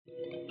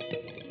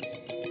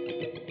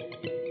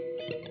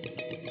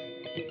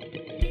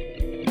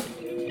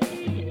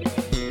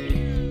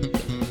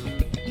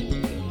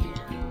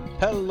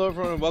Hello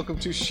everyone and welcome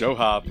to Show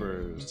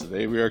Hoppers.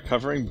 Today we are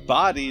covering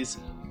Bodies,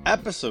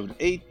 Episode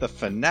 8, the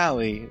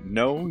finale,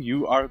 Know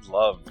You Are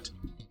Loved.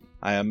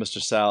 I am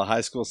Mr. Sal,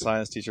 high school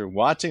science teacher,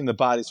 watching the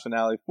Bodies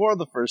finale for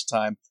the first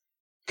time,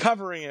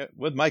 covering it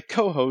with my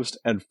co-host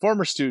and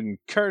former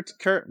student, Kurt.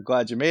 Kurt, I'm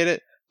glad you made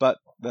it, but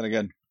then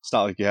again, it's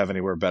not like you have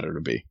anywhere better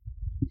to be.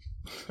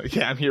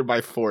 Yeah, I'm here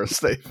by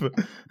force. Is that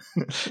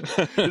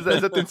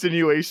the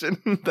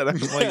insinuation that I'm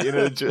like in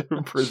a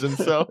prison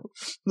cell?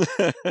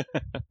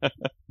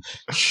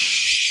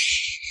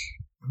 Shh.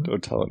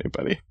 Don't tell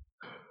anybody.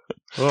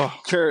 Oh.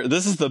 Kurt,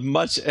 this is the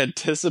much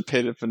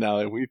anticipated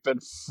finale. We've been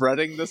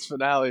fretting this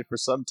finale for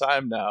some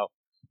time now.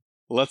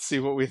 Let's see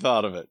what we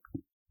thought of it.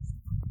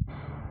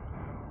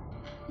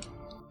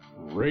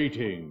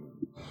 Rating.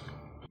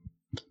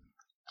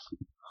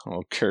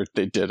 Oh, Kurt,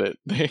 they did it.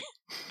 They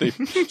broke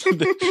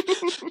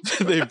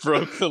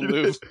the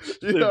loop.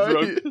 You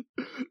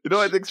know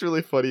what I think's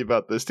really funny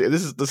about this?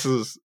 This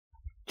is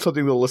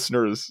something the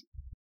listeners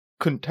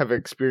couldn't have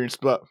experienced,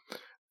 but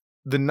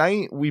the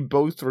night we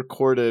both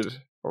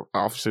recorded, or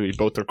obviously we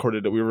both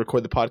recorded it, we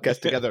recorded the podcast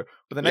together,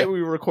 but the night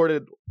we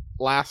recorded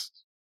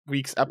last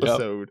week's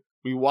episode,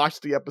 we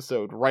watched the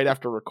episode right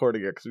after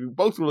recording it because we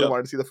both really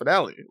wanted to see the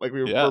finale. Like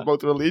we were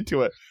both really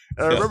into it.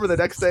 And I remember the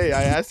next day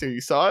I asked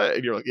you saw it?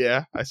 And you're like,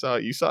 yeah, I saw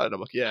it. You saw it? And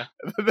I'm like, yeah.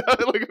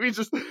 Like we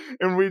just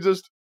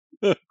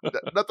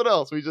nothing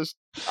else. We just,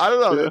 I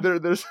don't know.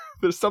 There's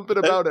something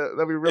about it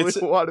that we really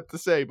wanted to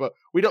say, but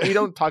we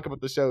don't talk about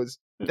the shows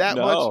that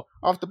much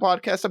off the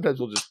podcast. Sometimes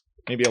we'll just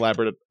maybe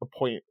elaborate a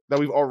point that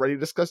we've already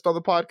discussed on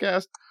the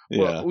podcast.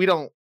 Well, we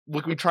don't.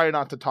 We try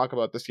not to talk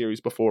about the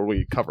series before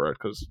we cover it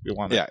because we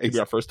want it to be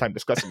our first time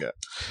discussing it.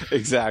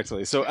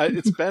 Exactly. So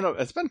it's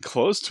been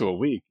close to a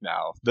week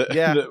now.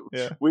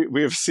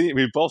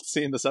 We've both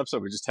seen this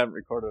episode. We just haven't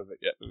recorded it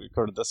yet. We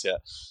recorded this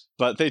yet,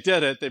 but they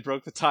did it. They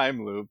broke the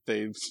time loop.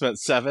 They spent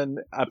 7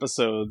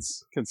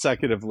 episodes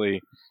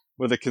consecutively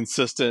with a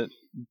consistent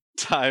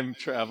time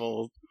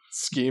travel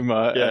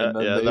schema, and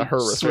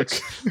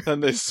then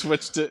they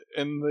switched it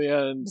in the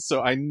end. So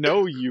I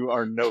know you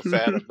are no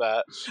fan of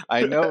that.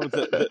 I know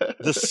that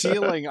the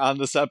ceiling on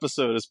this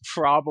episode is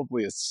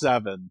probably a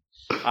 7.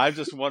 I'm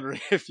just wondering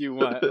if you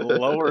went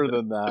lower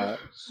than that.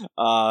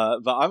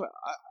 But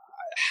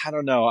I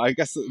don't know. I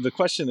guess the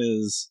question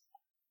is,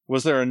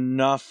 was there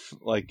enough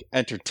like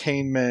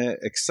entertainment,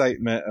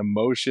 excitement,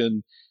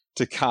 emotion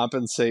to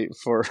compensate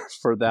for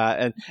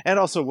that? And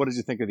also, what did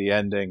you think of the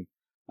ending?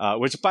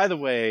 Which, by the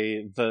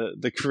way,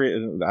 the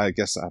creator, I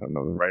guess, I don't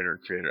know, the writer,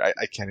 creator,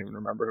 I can't even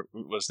remember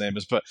what his name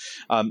is, but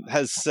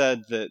has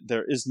said that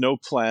there is no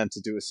plan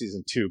to do a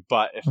season 2,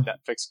 but if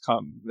Netflix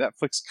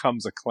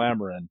comes a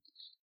clamoring,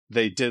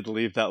 they did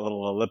leave that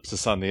little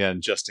ellipsis on the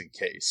end just in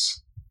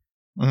case.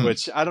 Mm-hmm.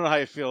 Which, I don't know how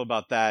you feel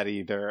about that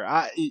either.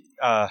 I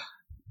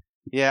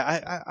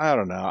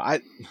don't know.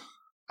 I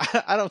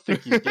don't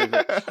think you gave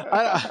it.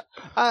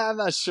 I'm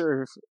not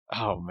sure.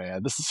 Oh,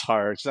 man, this is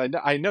hard.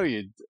 I know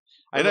you...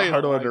 I know you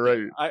don't like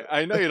it.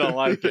 I know you don't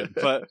like it,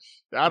 but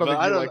I don't think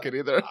you like it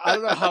either. I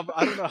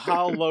don't know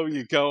how low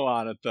you go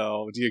on it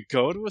though. Do you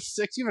go to a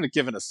 6? You haven't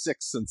given a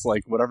 6 since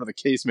like whatever the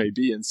case may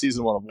be in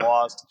season 1 of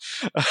Lost.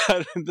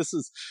 This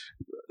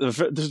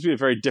would be a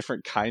very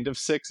different kind of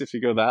 6 if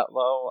you go that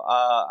low.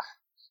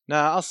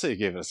 I'll say you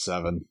gave it a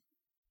 7.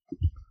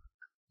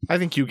 I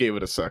think you gave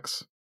it a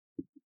 6.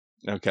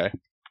 Okay.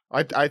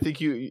 I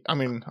think you. I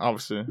mean,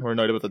 obviously we're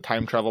annoyed about the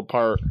time travel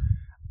part.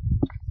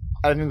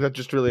 I think that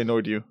just really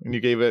annoyed you, and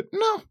you gave it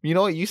no. You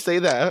know what? You say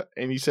that,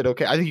 and you said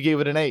okay. I think you gave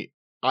it an 8.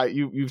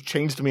 You've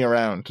changed me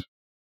around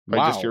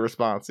by just your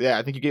response. Yeah,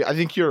 I think you gave. I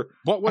think you're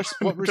what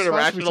response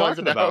are we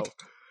talking about?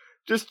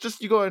 Just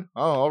you going,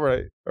 oh, all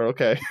right, or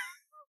okay.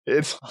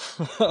 It's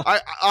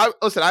I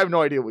listen. I have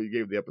no idea what you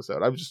gave the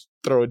episode. I'm just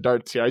throwing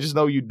darts here. I just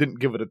know you didn't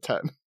give it a 10,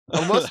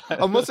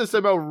 unless it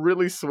somehow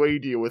really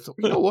swayed you with.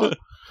 You know what?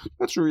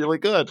 That's really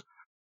good.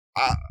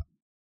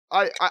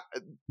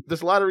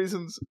 There's a lot of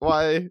reasons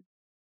why.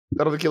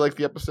 I don't think you like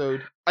the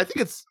episode. I think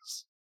it's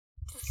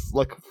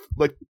like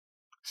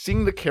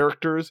seeing the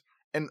characters,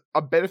 and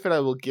a benefit I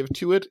will give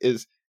to it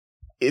is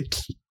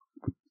it's,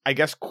 I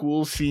guess,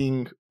 cool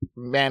seeing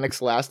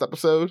Mannix's last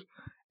episode,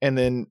 and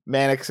then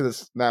Mannix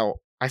is now,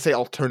 I say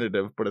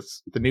alternative, but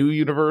it's the new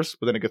universe,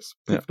 but then it gets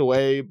stripped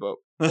away, but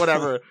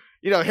whatever.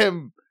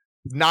 Him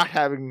not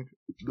having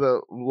the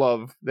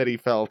love that he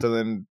felt, and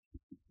then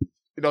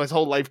his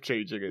whole life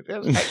changing.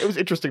 It was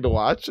interesting to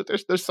watch.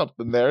 There's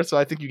something there, so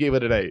I think you gave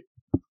it an 8.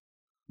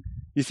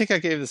 You think I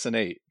gave this an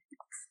 8?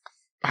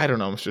 I don't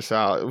know, Mr.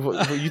 Sal.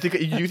 You think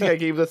I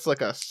gave this like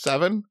a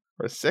 7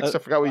 or a 6? I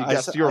forgot what you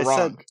guessed. You're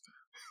wrong.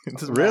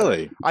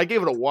 Really? I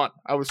gave it a 1.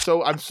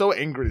 I'm so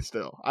angry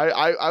still.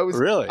 I was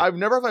really. I've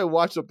never have I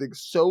watched something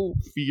so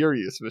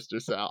furious, Mr.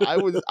 Sal. I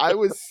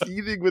was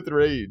seething with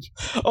rage.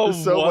 Oh,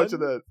 so 1? much of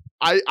that.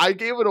 I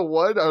gave it a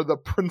 1 on the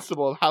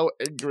principle of how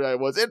angry I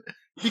was, and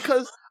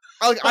because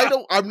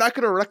I'm not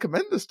going to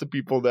recommend this to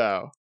people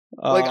now.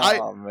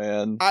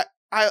 Man.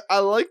 I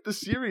like the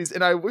series,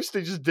 and I wish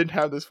they just didn't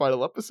have this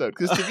final episode,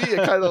 because to me,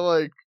 it kind of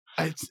like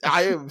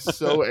I am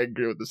so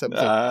angry with this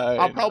episode.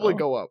 I'll probably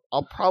go up.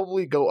 I'll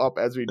probably go up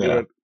as we do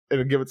it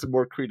and give it some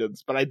more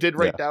credence. But I did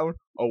write down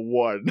a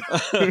 1.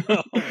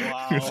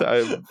 Wow. So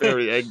I'm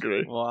very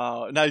angry.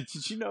 Wow. Now,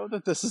 did you know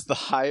that this is the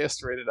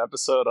highest rated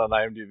episode on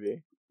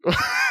IMDb?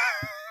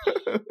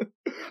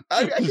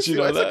 Did you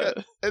know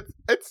that?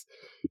 It's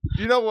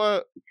you know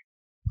what?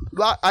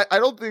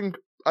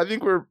 I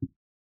think we're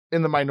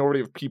in the minority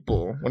of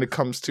people when it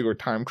comes to our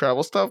time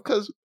travel stuff,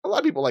 because a lot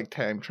of people like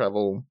time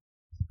travel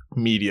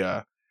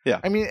media. Yeah,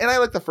 I mean, and I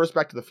like the first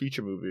Back to the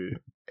Future movie.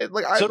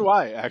 So do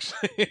I,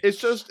 actually. it's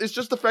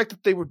just the fact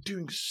that they were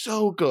doing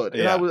so good,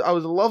 and I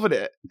was loving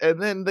it, and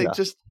then they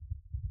just,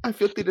 I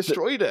feel like they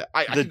destroyed it.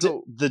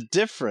 The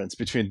difference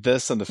between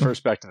this and the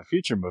first Back to the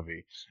Future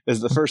movie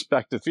is the first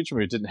Back to the Future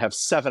movie didn't have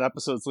 7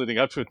 episodes leading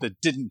up to it that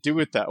didn't do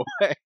it that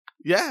way.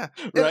 Yeah,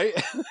 right.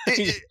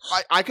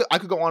 I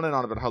could go on and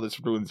on about how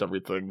this ruins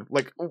everything.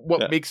 Like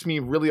what makes me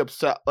really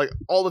upset, like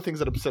all the things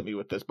that upset me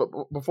with this. But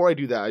before I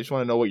do that, I just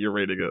want to know what your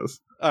rating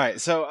is. All right,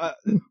 so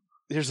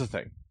here's the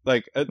thing: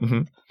 like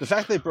the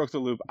fact they broke the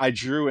loop, I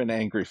drew an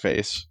angry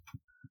face.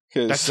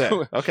 That's it.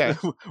 Okay.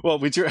 Well,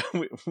 we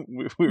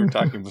were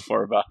talking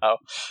before about how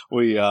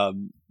we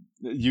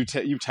you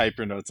type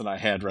your notes and I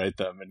handwrite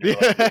them, and you're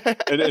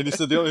like, and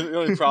so the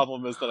only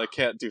problem is that I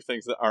can't do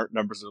things that aren't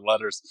numbers or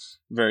letters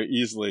very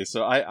easily.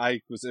 So I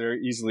was very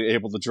easily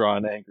able to draw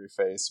an angry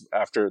face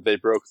after they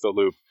broke the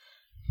loop.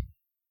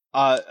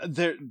 I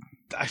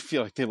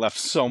feel like they left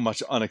so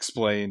much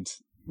unexplained.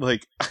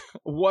 Like,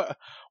 what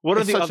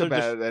are the other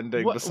bad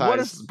ending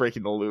besides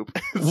breaking the loop?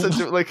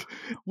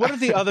 What are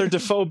the other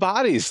Defoe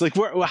bodies? Like,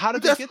 how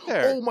did they get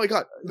there? Oh my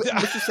god,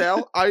 Mr.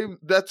 Sal,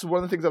 that's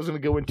one of the things I was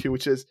going to go into,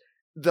 which is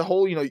the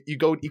whole, you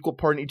go equal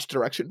part in each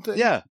direction thing.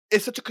 Yeah.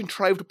 It's such a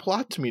contrived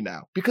plot to me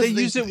now. Because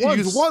they use it once.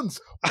 Use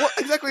once. Well,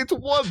 exactly, it's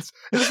once.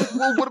 And it's like,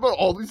 well, what about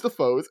all these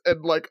Defoes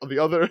and, like, the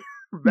other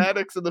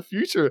Maddox in the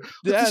future?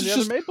 Yeah, and the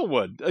other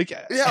Maplewood. Like,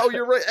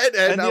 you're right.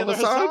 And the other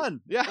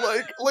Hassan. Yeah.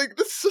 Like,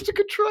 this is such a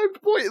contrived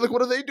point. Like,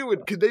 what are they doing?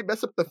 Can they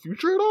mess up the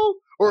future at all?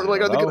 Or,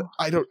 like, are they gonna...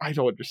 I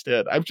don't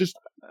understand. I'm just...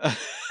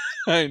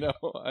 I know.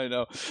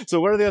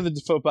 So what are the other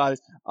Defoe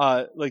bodies?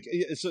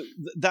 So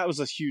that was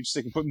a huge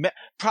sticking point.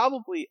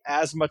 Probably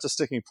as much a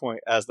sticking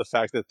point as the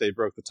fact that they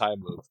broke the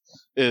time loop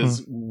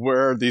is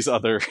where these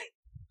other.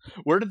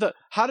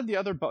 How did the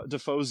other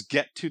Defoes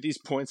get to these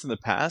points in the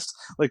past?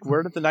 Like,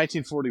 where did the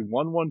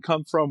 1941 one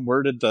come from?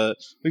 Where did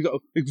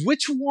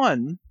which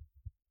one?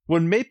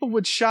 When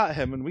Maplewood shot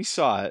him and we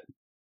saw it,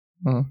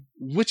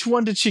 which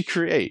one did she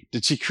create?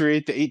 Did she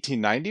create the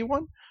 1890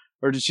 one?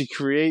 Or did she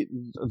create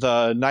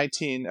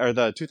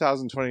the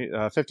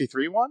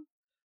 2053 one?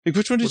 Like,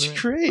 which one did she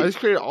create? I just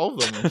created all of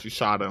them when she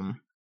shot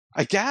him.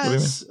 I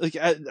guess. Like,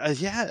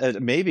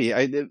 maybe.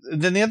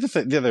 Then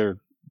the other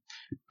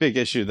big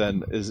issue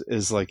then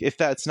is like, if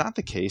that's not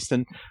the case,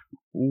 then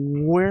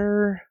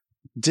where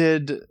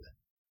did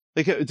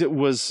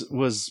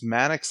was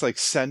Maddox like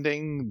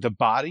sending the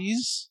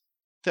bodies?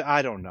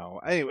 I don't know.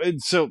 Anyway,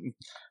 so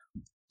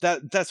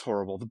that's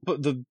horrible.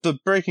 The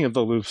breaking of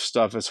the loop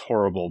stuff is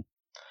horrible.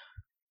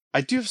 I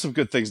do have some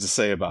good things to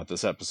say about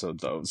this episode,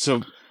 though.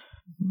 So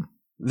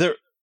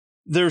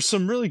there's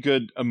some really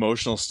good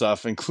emotional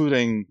stuff,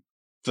 including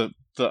the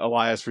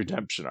Elias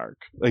redemption arc.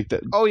 Like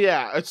that. Oh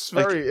yeah, it's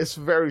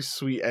very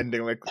sweet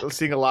ending. Like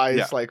seeing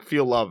Elias like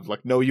feel loved,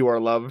 like know you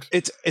are loved.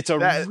 It's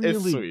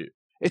sweet.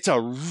 It's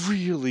a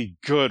really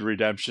good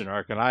redemption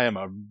arc, and I am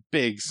a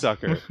big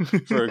sucker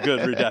for a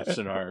good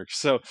redemption arc.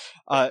 So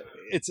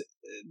it's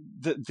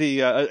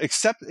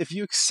if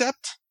you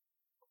accept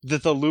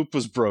that the loop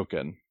was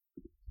broken,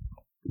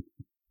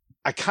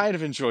 I kind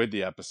of enjoyed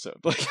the episode.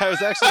 Like, I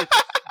was actually,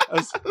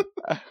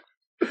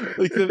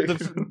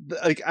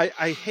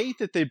 I hate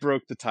that they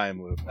broke the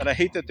time loop, and I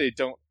hate that they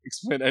don't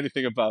explain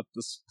anything about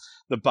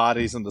the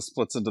bodies and the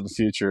splits into the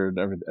future and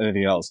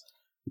anything else.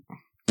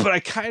 But I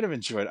kind of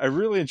enjoyed. I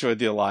really enjoyed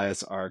the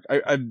Elias arc.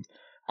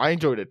 I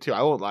enjoyed it too.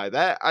 I won't lie.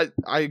 That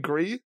I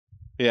agree.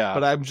 Yeah,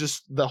 but I'm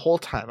just the whole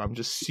time I'm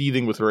just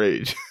seething with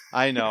rage.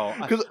 I know,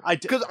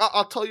 because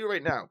I'll tell you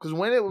right now. Because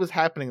when it was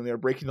happening, and they were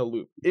breaking the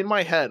loop in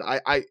my head.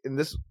 And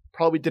this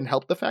probably didn't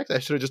help the fact that I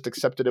should have just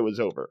accepted it was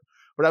over.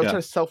 But I was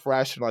trying to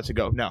self-rationalize to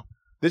go, no,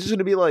 this is going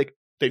to be like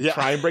they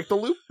try and break the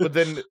loop, but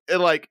then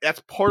that's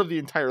part of the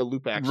entire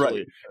loop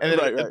actually, and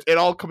then it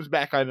all comes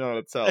back on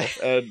itself,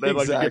 and then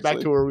like we get back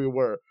to where we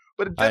were.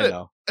 But it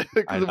didn't.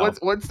 Because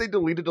once they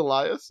deleted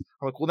Elias,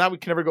 I'm like, well, now we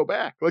can never go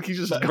back. Like, he's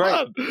just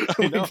gone.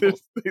 Like,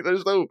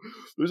 there's no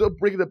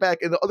bringing it back.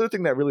 And the other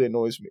thing that really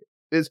annoys me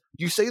is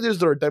you say there's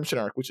the redemption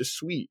arc, which is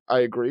sweet. I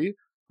agree.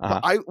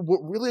 But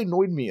what really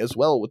annoyed me as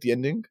well with the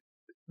ending,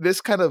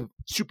 this kind of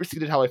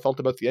superseded how I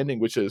felt about the ending,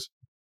 which is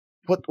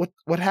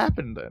what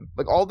happened then?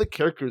 Like, all the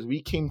characters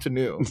we came to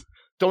know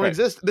don't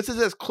exist. This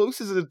is as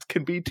close as it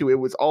can be to it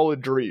was all a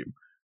dream.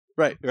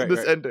 Right.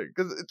 This ending,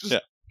 because it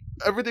just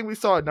everything we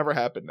saw never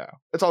happened. Now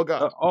it's all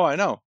gone. I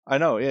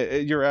know.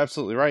 You're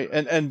absolutely right.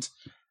 And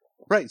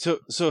right. So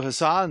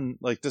Hassan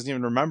like doesn't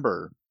even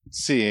remember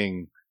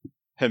seeing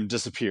him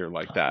disappear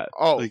like that.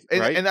 Oh, like,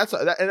 and that's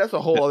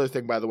a whole other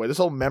thing, by the way. This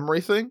whole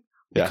memory thing,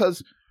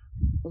 because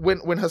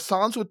when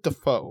Hassan's with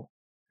Defoe,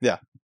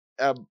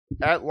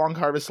 at Long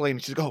Harvest Lane,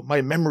 she's like, "Oh,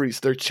 my memories,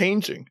 they're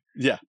changing."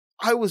 Yeah,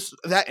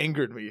 that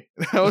angered me.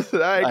 I was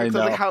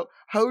like,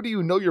 how do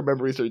you know your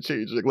memories are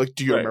changing? Like,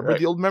 do you remember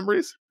the old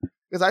memories?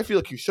 Because I feel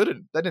like you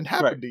shouldn't. That didn't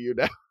happen to you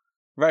now.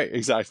 Right,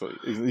 exactly.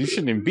 You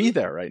shouldn't even be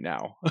there right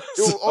now.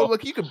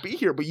 Like you could be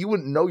here, but you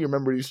wouldn't know your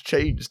memories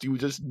changed. You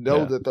would just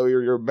know that they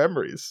were your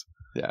memories.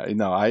 Yeah,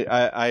 no, I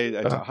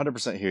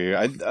 100% hear you.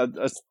 I'd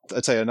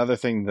say another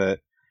thing that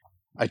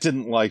I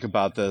didn't like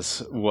about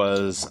this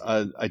was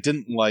I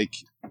didn't like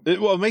it.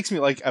 Well, it makes me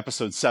like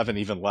episode 7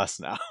 even less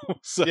now.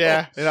 So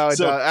yeah, it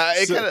does.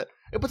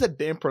 It puts a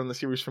damper on the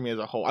series for me as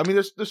a whole. I mean,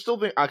 there's still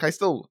things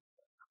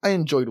I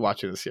enjoyed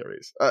watching the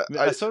series.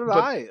 So did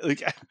I.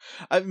 Like,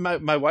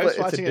 my wife's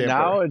watching it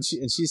now, and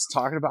she's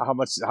talking about how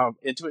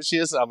into it she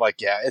is, and I'm like,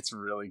 yeah, it's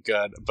really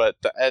good, but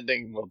the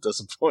ending will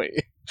disappoint.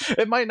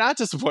 It might not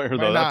disappoint her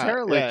though.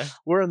 Apparently,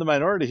 we're in the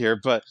minority here,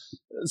 but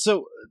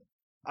so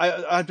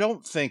I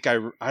don't think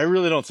I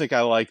really don't think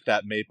I like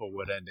that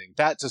Maplewood ending.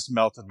 That just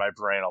melted my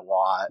brain a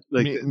lot.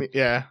 Like,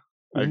 I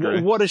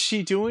agree. What is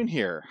she doing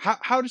here?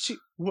 How did she?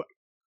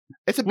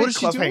 It's a big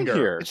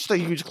cliffhanger. It's just a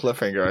huge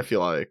cliffhanger. I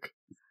feel like.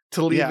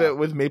 To leave it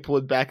with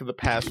Maplewood back in the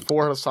past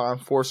for Hassan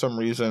for some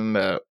reason,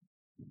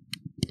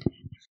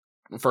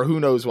 for who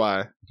knows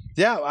why.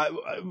 Yeah,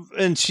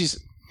 and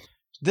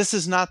this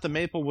is not the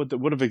Maplewood that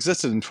would have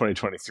existed in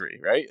 2023,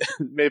 right?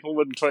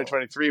 Maplewood in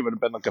 2023 would have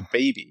been like a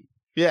baby.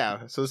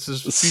 Yeah, so this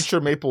is future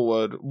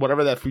Maplewood,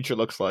 whatever that future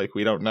looks like,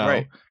 we don't know.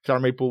 Right. Our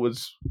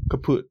Maplewood's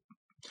kaput.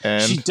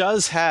 And she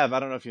does have, I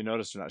don't know if you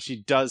noticed or not,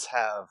 she does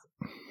have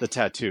the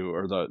tattoo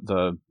or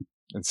the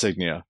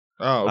insignia.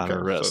 On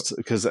her wrist,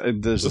 because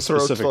there's a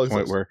specific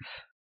point where,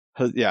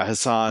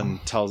 Hassan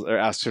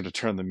asks her to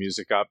turn the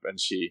music up, and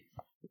she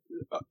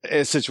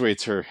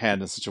situates her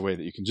hand in such a way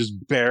that you can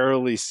just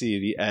barely see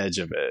the edge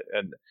of it,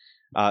 and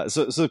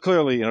so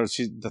clearly,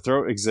 the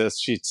throat exists.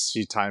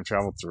 She time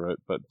traveled through it,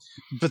 but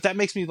that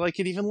makes me like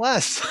it even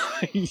less.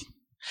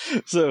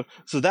 so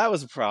that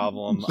was a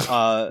problem.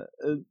 I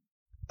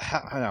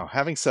know.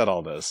 Having said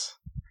all this,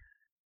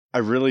 I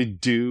really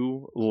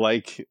do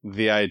like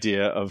the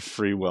idea of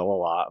free will a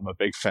lot. I'm a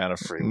big fan of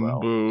free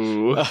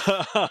will.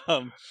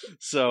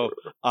 So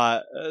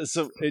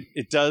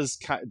it does.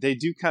 They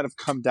do kind of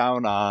come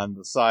down on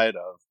the side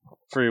of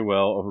free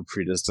will over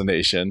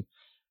predestination,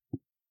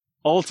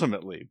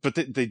 ultimately, but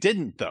they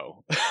didn't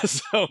though.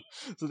 so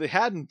they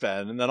hadn't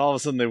been, and then all of a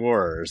sudden they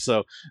were.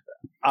 So,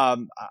 I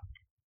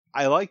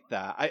like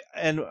that.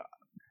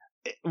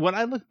 When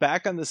I look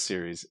back on this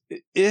series,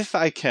 if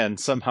I can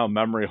somehow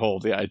memory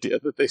hold the idea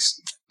that they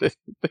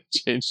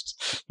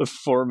changed the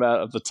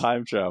format of the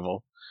time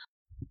travel,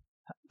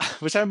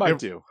 which I might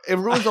do, it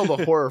ruins all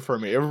the horror for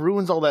me. It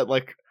ruins all that.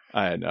 Like,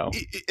 I know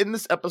in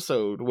this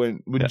episode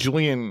when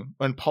Julian,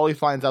 when Paulie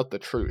finds out the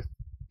truth,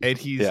 and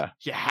he's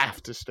you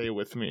have to stay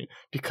with me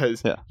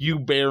because you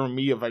bear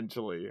me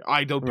eventually.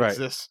 I don't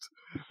exist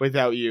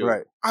without you.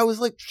 Right. I was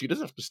like, she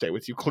doesn't have to stay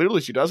with you. Clearly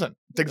she doesn't.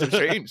 Things have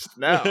changed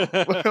now.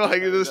 Like,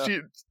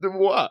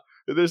 what?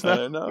 There's not.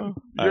 I know.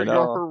 You're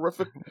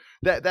horrific.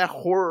 That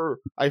horror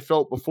I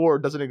felt before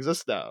doesn't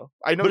exist now.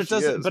 I know, but it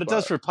doesn't. But it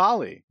does for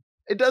Polly.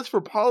 It does for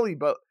Polly,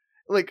 but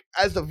like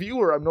as a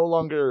viewer, I'm no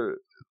longer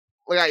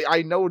like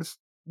I know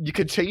you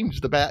could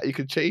change you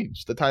could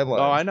change the timeline.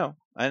 Oh, I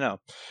know.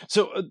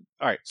 So all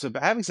right. So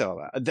having said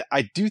all that,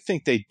 I do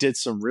think they did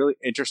some really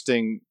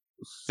interesting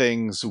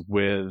things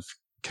with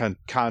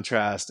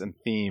contrast and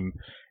theme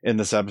in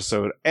this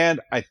episode, and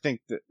I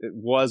think that it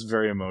was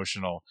very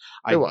emotional.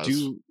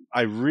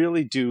 I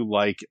really do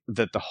like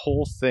that the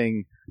whole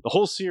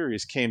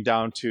series came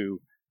down to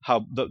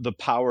how the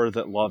power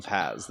that love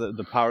has,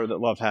 the power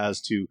that love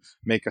has to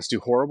make us do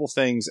horrible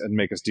things and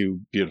make us do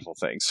beautiful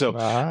things. So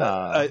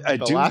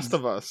The Last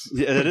of Us.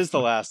 It is The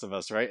Last of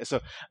Us, right? So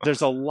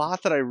there's a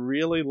lot that I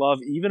really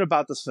love, even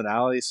about this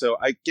finale. So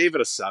I gave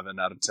it a 7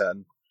 out of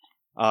 10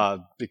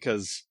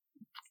 because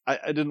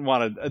I didn't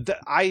want to.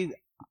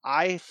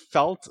 I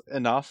felt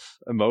enough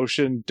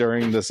emotion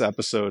during this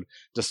episode,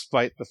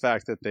 despite the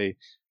fact that they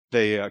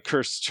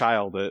cursed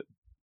child it.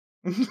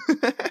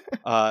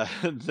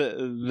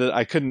 That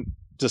I couldn't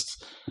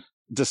just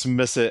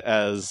dismiss it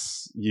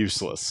as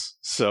useless.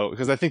 So,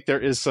 because I think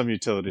there is some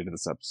utility to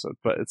this episode,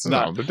 but it's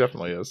not. No, there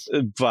definitely is.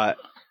 But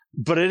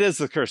it is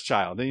the cursed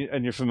child,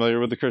 and you're familiar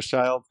with the cursed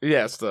child?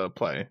 Yes, the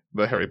play,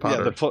 the Harry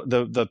Potter,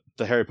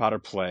 the Harry Potter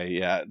play,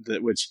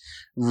 which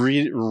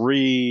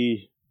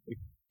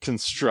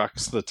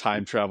reconstructs the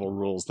time travel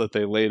rules that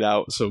they laid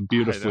out so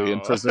beautifully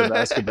in Prisoner of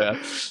Azkaban.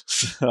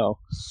 So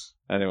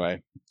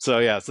anyway,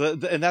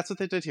 and that's what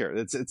they did here.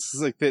 It's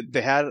like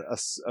they had a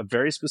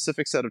very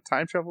specific set of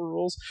time travel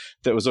rules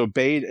that was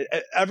obeyed.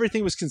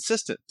 Everything was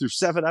consistent through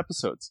 7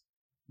 episodes,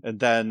 and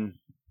then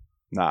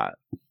not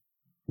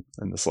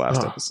in this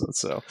last episode.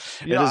 So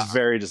it is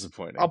very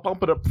disappointing. I'll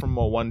bump it up from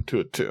a 1 to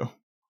a 2.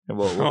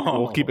 and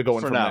we'll keep it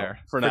going from there.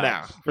 For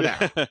now.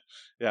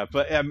 Yeah,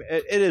 but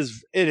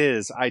it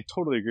is. I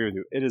totally agree with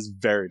you. It is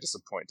very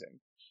disappointing.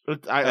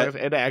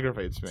 It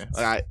aggravates me.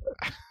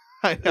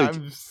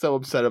 I'm so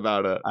upset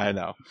about it. I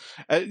know,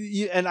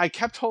 and I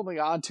kept holding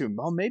on to him.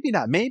 Well, maybe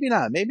not.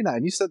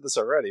 And you said this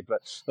already,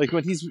 but like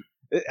when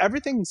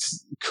everything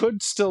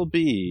could still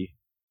be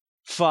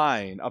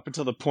fine up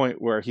until the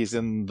point where he's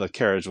in the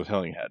carriage with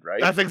Hillinghead,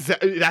 right? That's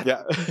exactly.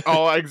 Yeah.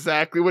 Oh,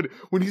 exactly.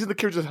 When he's in the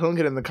carriage with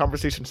Hillinghead and the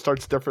conversation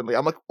starts differently,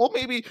 I'm like, well,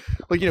 maybe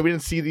we didn't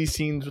see these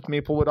scenes with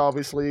Maplewood.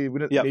 Obviously, we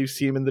didn't maybe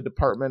see him in the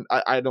department.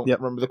 I don't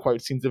remember the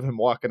quiet scenes of him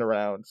walking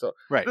around. So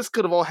this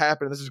could have all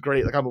happened. This is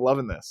great. Like I'm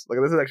loving this. Like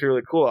this is actually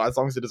really cool. As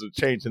long as it doesn't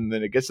change, and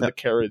then it gets in the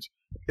carriage.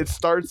 It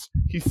starts.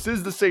 He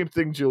says the same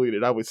thing Julie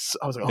did. I was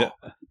like,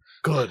 oh.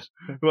 Good,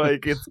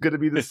 like it's gonna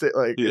be the same.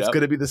 Like it's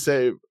gonna be the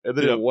same, and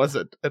then it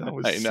wasn't, and I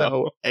was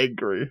so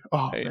angry.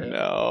 Oh, I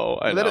know.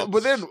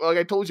 But then, like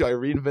I told you, I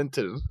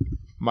reinvented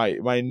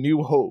my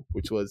new hope,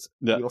 which was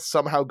we'll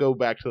somehow go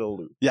back to the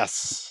loop.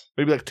 Yes,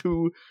 maybe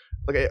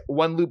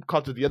one loop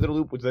causes the other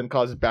loop, which then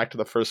causes back to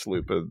the first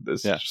loop. And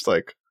it's just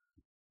like,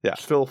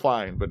 still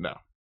fine, but no,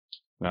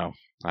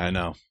 I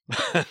know.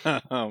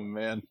 Oh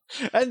man,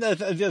 and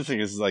the other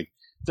thing is like.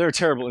 There are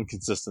terrible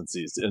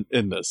inconsistencies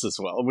in this as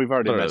well. We've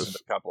already mentioned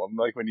a couple of them.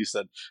 Like when you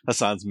said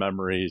Hassan's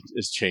memory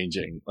is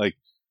changing. Like,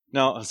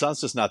 no,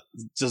 Hassan's just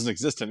doesn't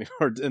exist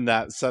anymore in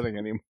that setting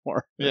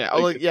anymore. Yeah.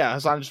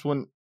 Hassan just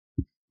wouldn't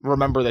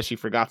remember that she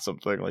forgot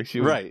something. Like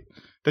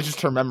that's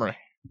just her memory.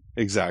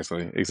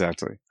 Exactly.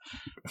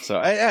 So,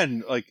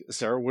 and like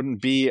Sarah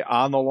wouldn't be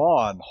on the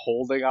lawn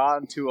holding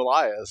on to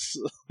Elias,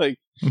 like,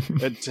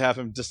 and to have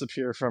him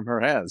disappear from her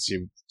hands.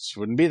 She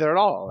wouldn't be there at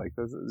all. Like,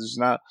 there's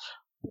not.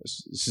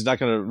 She's not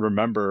going to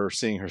remember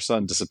seeing her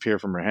son disappear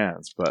from her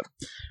hands. But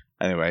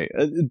anyway,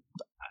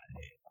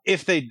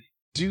 if they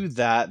do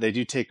that, they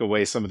do take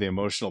away some of the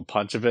emotional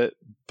punch of it.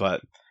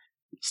 But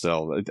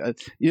still,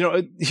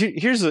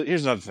 here's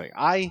another thing.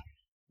 I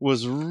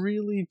was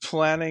really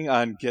planning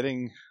on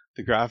getting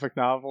the graphic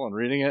novel and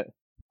reading it,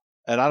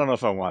 and I don't know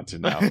if I want to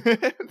now.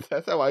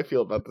 That's how I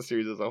feel about the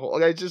series as a whole.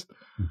 Like it's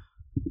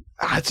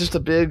just a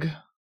big.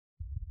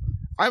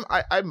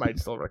 I might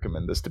still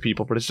recommend this to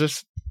people, but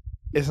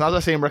it's not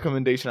the same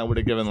recommendation I would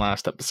have given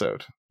last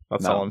episode.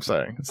 That's all I'm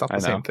saying. It's not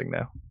the same thing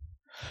now.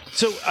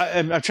 So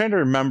I'm trying to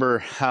remember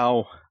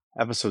how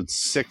episode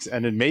 6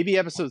 ended. Maybe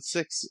episode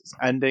 6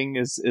 ending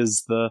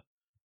is the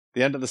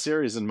end of the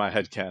series in my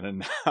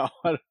headcanon now.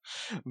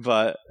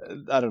 But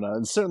I don't know.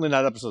 And certainly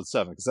not episode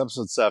 7, because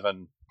episode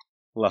 7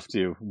 left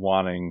you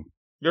wanting.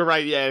 You're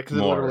right, yeah, because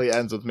it literally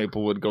ends with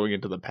Maplewood going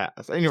into the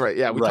past. And you're right,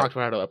 yeah, we talked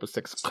about how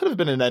episode 6 could have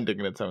been an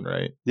ending in its own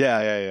right.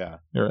 Yeah.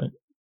 You're right.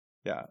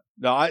 Yeah.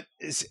 No,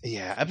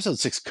 episode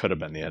 6 could have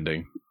been the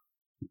ending.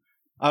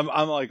 I'm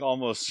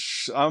almost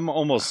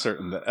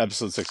certain that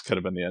episode 6 could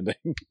have been the ending.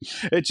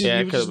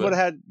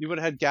 You would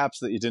have had gaps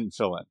that you didn't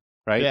fill in,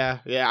 right?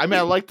 Yeah. I mean,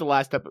 I liked the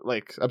last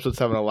episode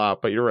 7 a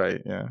lot, but you're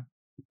right. Yeah.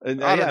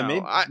 And, I don't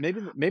know.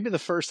 Maybe the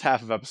first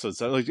half of episode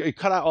 7, like it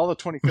cut out all the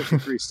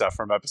 2053 stuff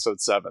from episode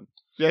 7.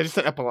 Yeah, just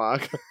an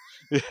epilogue.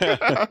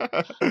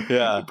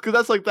 Yeah. Because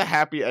that's like the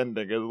happy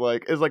ending.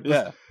 It's like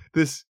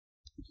this.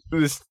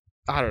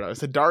 I don't know.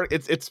 It's a dark.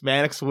 It's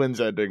Mannix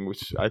wins ending,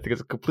 which I think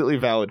is completely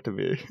valid to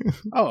me.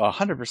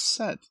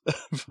 100%.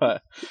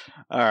 But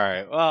all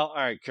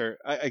right, Kurt.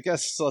 I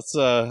guess let's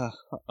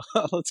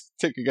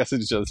take a guess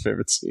at each other's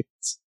favorite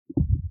scenes.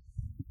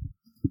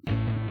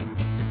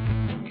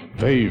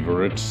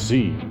 Favorite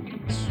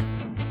scenes.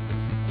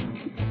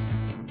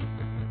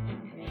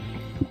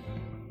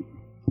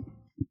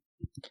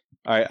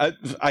 All right.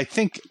 I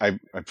think I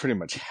pretty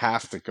much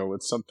have to go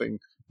with something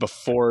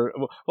before.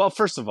 Well,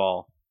 first of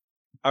all.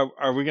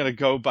 Are we going to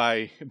go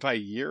by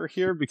year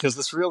here? Because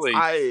this really...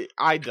 I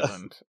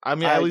didn't. I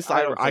mean, at least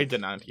I did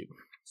not.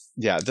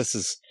 Yeah, this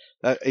is...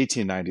 That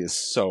 1890 is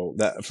so...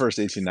 That first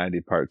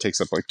 1890 part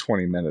takes up like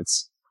 20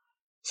 minutes.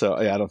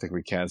 So, yeah, I don't think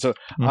we can. So,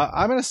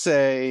 I'm going to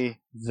say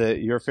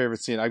that your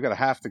favorite scene, I'm going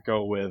to have to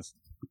go with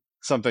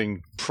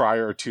something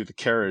prior to the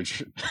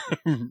carriage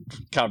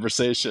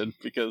conversation,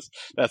 because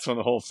that's when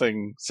the whole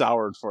thing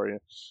soured for you.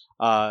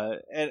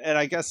 And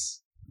I guess...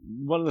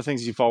 one of the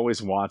things you've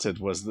always wanted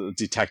was the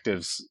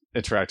detectives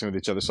interacting with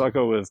each other. So I'll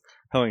go with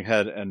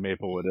Hillinghead and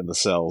Maplewood in the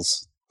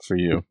cells for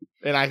you.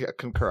 And I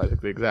concur. I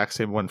think the exact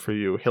same one for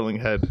you.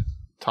 Hillinghead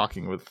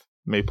talking with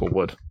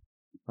Maplewood.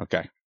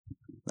 Okay.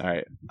 All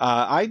right.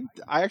 I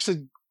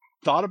actually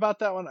thought about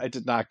that one. I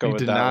did not go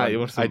with that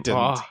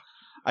one.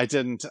 I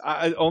didn't.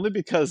 Only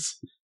because,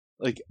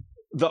 like,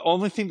 the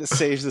only thing that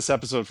saves this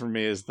episode for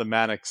me is the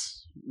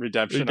Mannix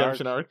redemption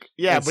arc.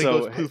 Yeah, and but so he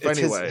goes poof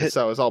anyway,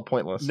 so it's all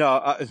pointless. No,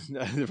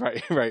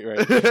 right. Yeah,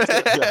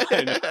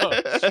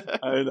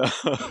 I know.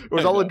 It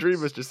was all a dream,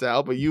 Mr.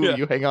 Sal, but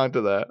you hang on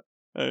to that.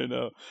 I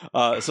know.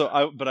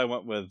 I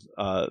went with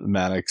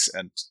Mannix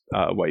and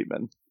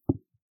Whiteman.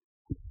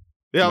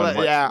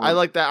 I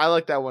like that. I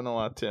like that one a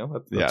lot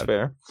too. That's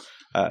fair.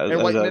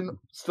 And Whiteman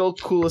still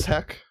cool as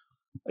heck.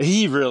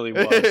 He really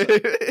was.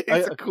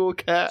 He's a cool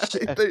cat.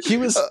 He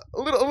was a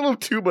little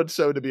too much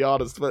so, to be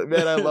honest. But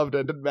man, I loved it.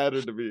 It didn't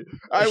matter to me.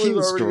 I was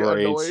already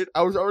great. annoyed.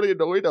 I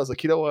was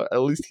like, you know what?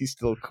 At least he's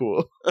still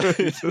cool.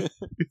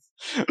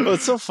 Well,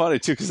 it's so funny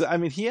too, because I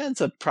mean, he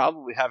ends up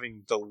probably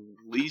having the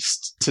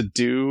least to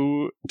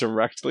do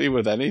directly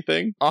with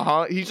anything.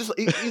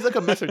 He's like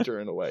a messenger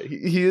in a way.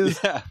 He is.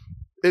 Yeah.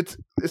 It's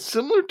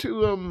similar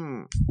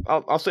to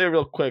I'll say it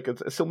real quick.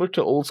 It's similar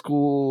to old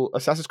school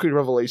Assassin's Creed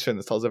Revelation.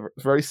 It tells a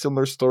very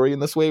similar story in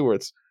this way, where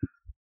it's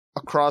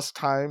across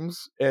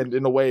times, and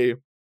in a way,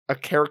 the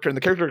character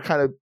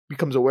kind of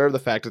becomes aware of the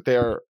fact that they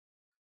are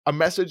a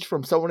message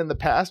from someone in the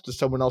past to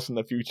someone else in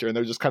the future, and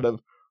they're just kind of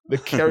the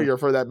carrier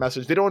for that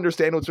message. They don't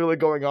understand what's really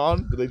going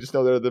on, but they just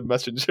know they're the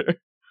messenger.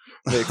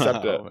 They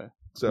accept it.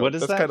 So what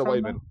is that's that kind of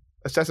why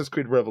Assassin's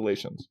Creed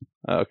Revelations.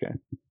 Okay.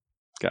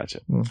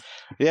 Gotcha.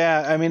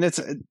 Yeah, I mean,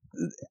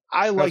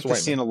 I like the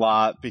scene a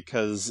lot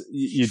because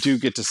you do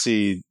get to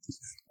see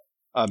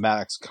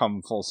Maddox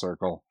come full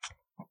circle,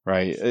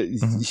 right?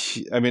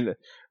 I mean,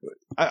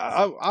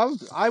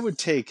 I would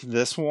take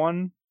this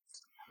one.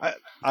 I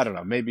don't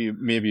know. Maybe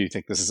you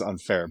think this is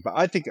unfair, but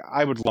I think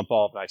I would lump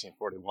all of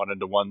 1941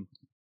 into one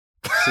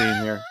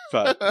scene here.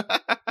 But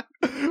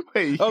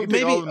wait,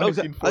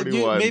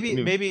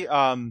 maybe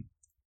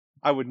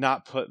I would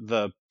not put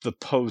the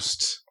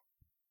post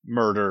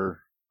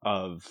murder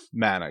of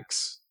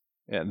Mannix.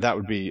 Yeah, that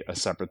would be a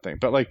separate thing.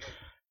 But like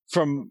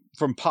from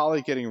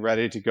Polly getting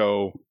ready to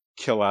go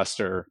kill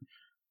Esther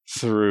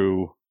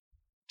through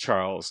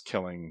Charles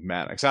killing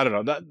Mannix. I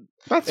don't know.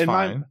 That's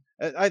fine.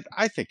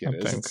 I think it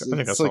is. I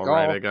think that's like all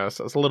right, I guess.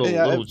 It's a little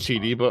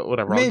cheaty, but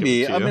whatever.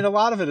 Maybe. I mean, a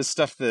lot of it is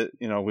stuff that,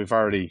 we've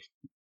already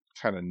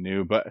kind of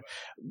knew, but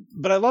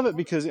I love it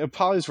because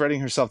Polly's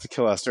readying herself to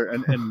kill Esther,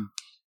 and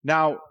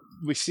now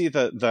we see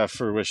the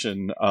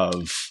fruition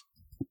of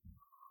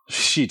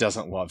she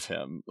doesn't love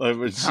him.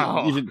 That's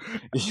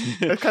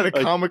kind of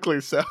comically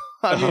so.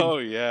 I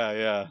mean,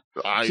 yeah.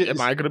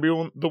 Am I going to be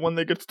the one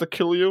that gets to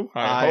kill you?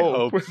 I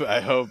hope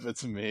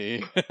it's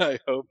me. I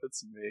hope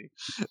it's me.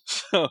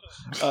 So,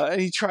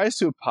 and he tries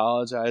to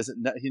apologize.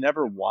 He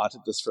never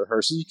wanted this for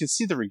her, so you can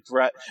see the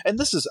regret. And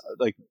this is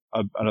like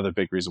another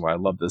big reason why I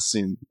love this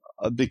scene,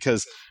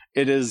 because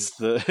it's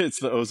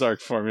the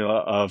Ozark formula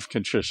of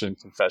contrition,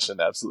 confession,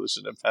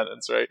 absolution, and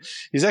penance, right?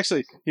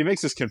 He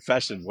makes his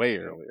confession way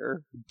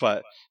earlier,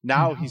 but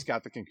now he's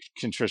got the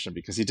contrition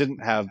because he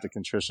didn't have the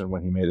contrition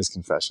when he made his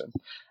confession.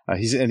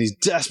 He's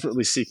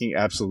desperately seeking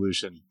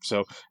absolution.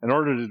 So in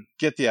order to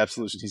get the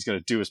absolution, he's going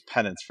to do his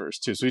penance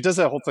first too. So he does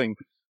that whole thing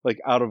like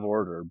out of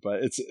order,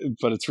 but it's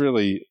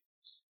really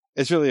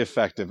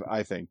effective,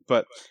 I think.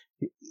 But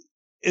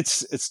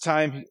it's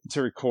time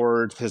to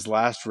record his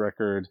last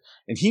record,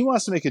 and he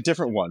wants to make a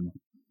different one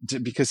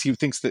because he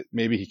thinks that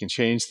maybe he can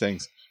change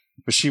things,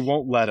 but she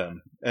won't let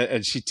him.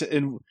 And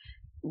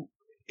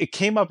it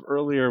came up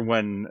earlier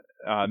when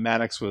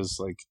Mannix was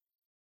like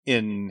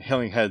in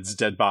Hillinghead's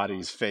dead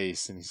body's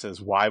face, and he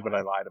says, "Why would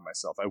I lie to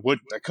myself? I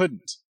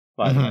couldn't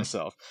lie to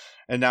myself."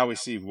 And now we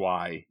see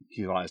why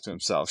he lies to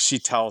himself. She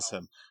tells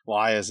him,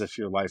 "Lie as if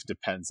your life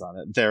depends on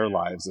it. Their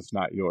lives, if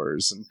not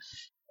yours." And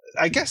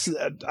I guess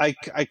I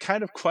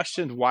kind of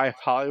questioned why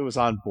Polly was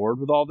on board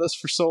with all this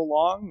for so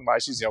long, why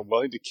she's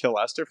willing to kill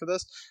Esther for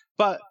this.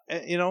 But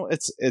it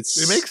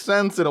makes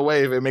sense in a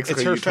way. If it makes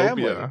it's her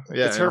family. Yeah,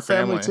 it's her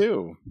family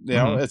too.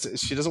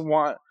 She doesn't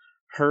want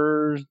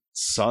her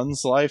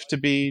son's life to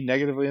be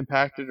negatively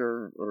impacted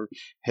or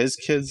his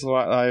kids'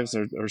 lives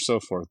or so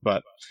forth.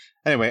 But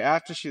anyway,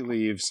 after she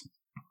leaves,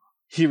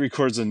 he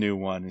records a new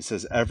one. He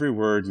says, "Every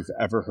word you've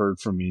ever heard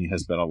from me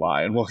has been a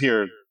lie," and we'll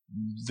hear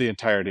the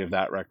entirety of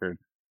that record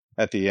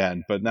at the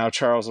end. But now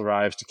Charles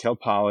arrives to kill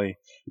Polly,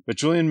 but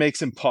Julian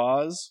makes him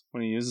pause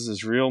when he uses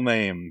his real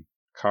name,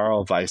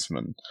 Carl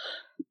Weissman.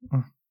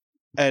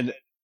 And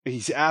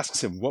he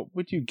asks him, "What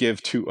would you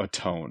give to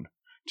atone,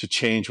 to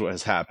change what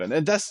has happened?"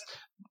 And that's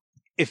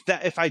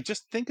if I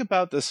just think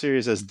about the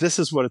series as this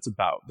is what it's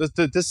about.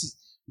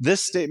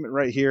 This statement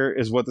right here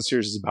is what the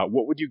series is about.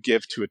 What would you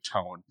give to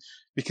atone?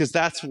 Because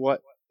that's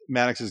what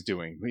Mannix is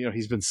doing.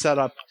 He's been set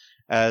up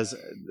as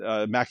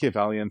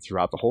Machiavellian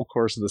throughout the whole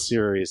course of the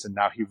series, and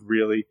now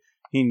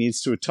he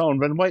needs to atone.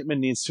 But Whiteman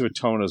needs to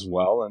atone as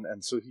well,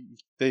 and so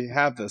they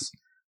have this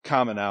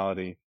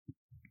commonality.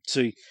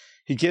 So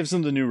he gives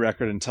him the new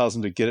record and tells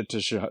him to get it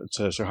to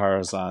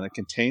Scheherazade. It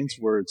contains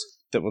words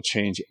that will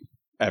change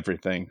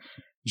everything.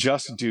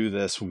 Just do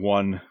this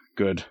one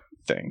good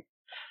thing,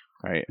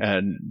 right?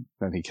 And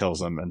then he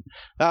kills him, and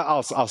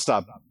I'll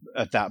stop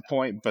at that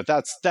point. But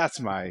that's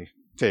my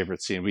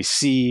favorite scene. We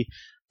see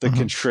the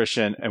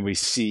contrition and we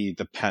see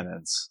the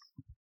penance.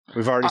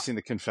 We've already seen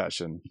the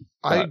confession.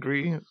 I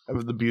agree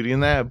with the beauty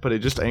in that, but it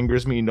just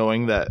angers me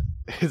knowing that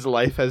his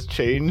life has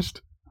changed.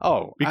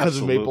 Oh, because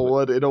absolutely. of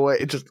Maplewood, in a way,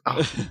 it just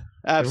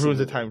it ruins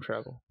the time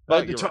travel.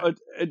 But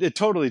it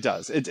totally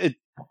does.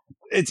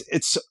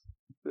 It's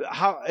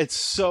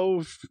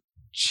so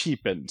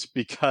cheapened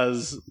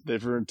because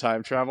they've ruined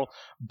time travel.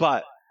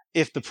 But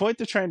if the point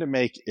they're trying to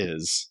make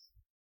is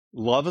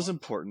love is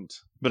important,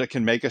 but it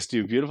can make us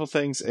do beautiful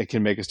things. It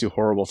can make us do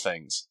horrible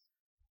things.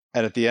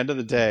 And at the end of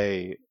the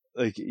day,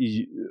 like,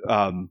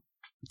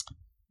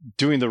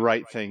 doing the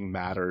right thing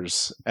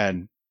matters,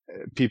 and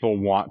people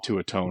want to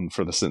atone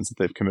for the sins that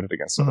they've committed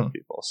against other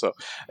people. So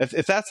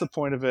if that's the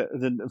point of it,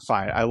 then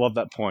fine. I love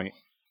that point.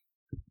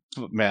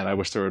 But man, I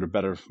wish there would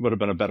have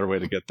been a better way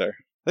to get there.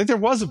 I think there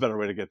was a better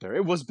way to get there.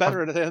 It was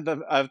better at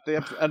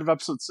the end of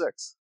episode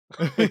 6.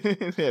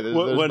 There's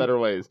better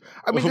ways.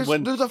 I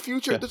mean, there's a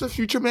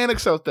future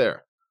Mannix out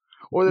there,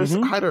 or there's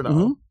I don't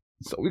know.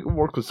 So we can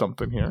work with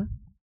something here,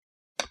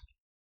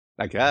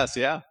 I guess.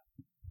 Yeah.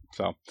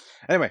 So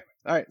anyway,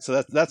 all right.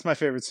 So that's my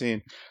favorite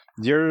scene.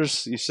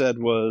 Yours, you said,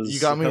 was you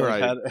got me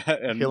right.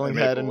 Killing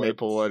Head and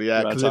Maplewood.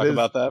 Yeah, because talk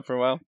about that for a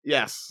while.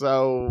 Yes.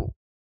 So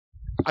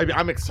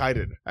I'm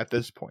excited at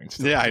this point.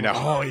 Yeah, I know.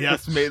 Oh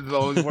yes, maybe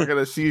we're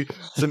gonna see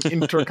some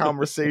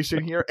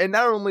inter-conversation here, and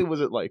not only was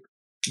it like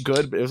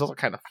good, but it was also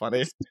kind of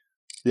funny.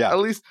 Yeah, at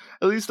least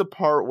the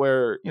part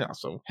where,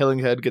 so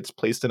Hillinghead gets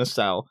placed in a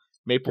cell.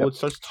 Maplewood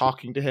starts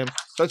talking to him,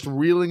 starts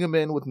reeling him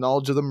in with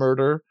knowledge of the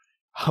murder,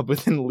 but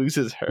then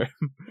loses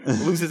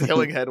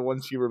Hillinghead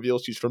once she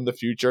reveals she's from the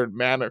future, and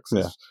Mannix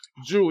is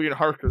Julian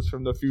Harker's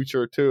from the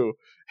future too.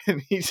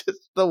 And he's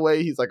just the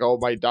way he's like, "Oh,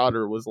 my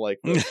daughter was like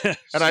this,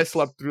 and I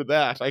slept through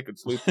that. I could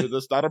sleep through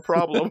this, not a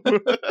problem."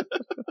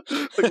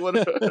 Like, what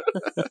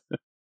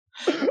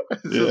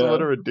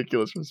a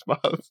ridiculous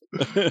response.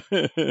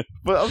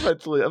 But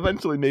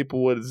eventually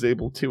Maplewood is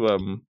able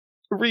to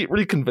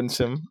reconvince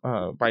him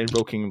by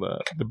invoking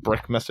the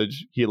brick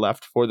message he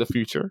left for the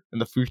future,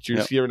 and the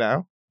future's here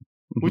now.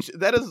 Which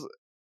that is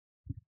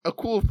a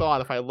cool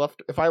thought. If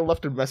I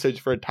left a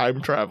message for a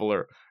time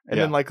traveler, and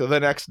then like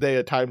the next day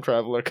a time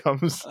traveler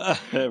comes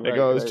and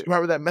goes, "Do you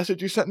remember that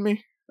message you sent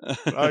me?"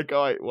 I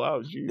go,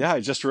 "Wow, geez. Yeah,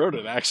 I just wrote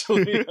it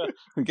actually.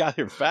 We got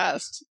here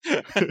fast."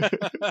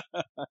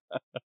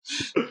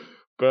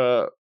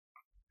 But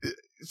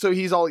so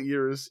he's all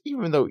ears,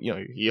 even though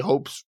he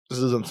hopes this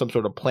isn't some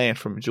sort of plant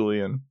from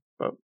Julian.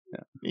 But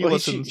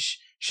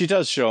she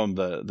does show him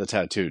the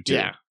tattoo too.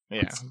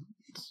 Yeah.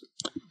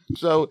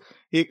 So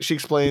she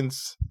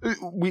explains.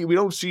 We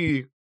don't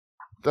see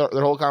their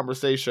whole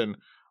conversation,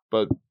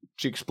 but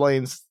she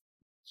explains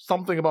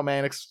something about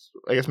Mannix.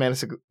 I guess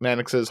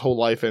Mannix's whole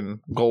life and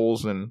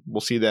goals, and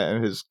we'll see that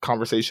in his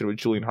conversation with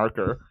Julian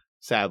Harker.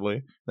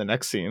 Sadly, the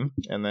next scene,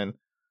 and then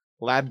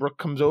Ladbroke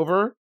comes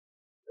over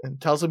and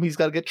tells him he's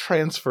got to get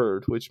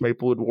transferred, which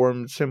Maplewood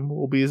warns him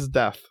will be his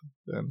death.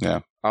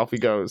 And off he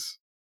goes.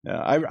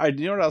 Yeah,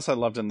 you know what else I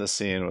loved in this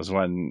scene was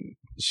when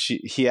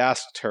he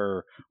asked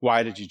her,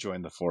 "Why did you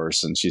join the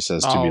Force?" And she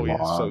says, "To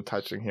belong." So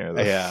touching here.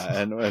 Yeah,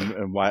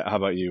 and why? How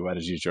about you? Why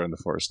did you join the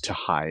Force? To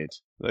hide.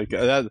 Like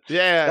that.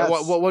 Yeah.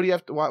 What do you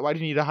have to? Why do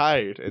you need to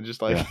hide? And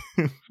just like,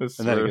 and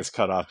then he gets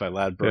cut off by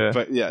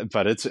Ladbroke. Yeah.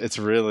 But it's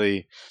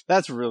really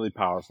that's really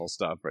powerful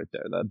stuff right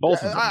there. That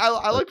both. Of them.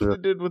 I liked what they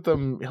did with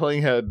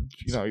Hillinghead.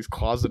 He's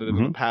closeted in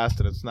the past,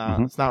 and it's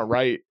not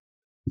right.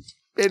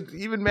 And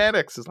even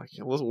Mannix is like,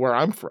 "Listen, where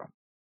I'm from.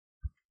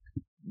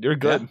 You're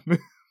good."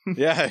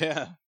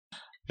 Yeah.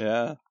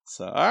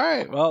 So, all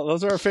right. Well,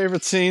 those are our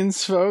favorite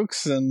scenes,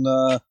 folks, and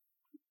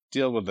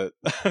deal with it.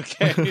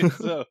 Okay.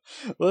 So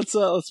let's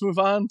move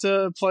on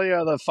to play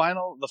the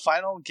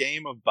final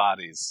game of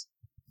bodies.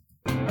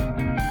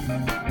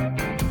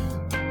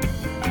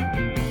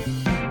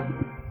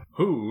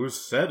 Who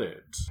said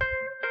it?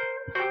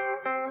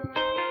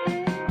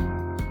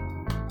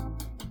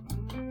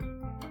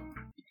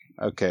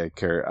 Okay,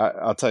 Kurt.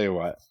 I'll tell you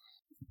what.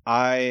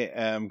 I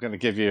am going to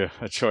give you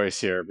a choice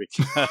here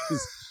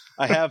because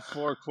I have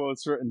 4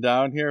 quotes written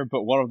down here,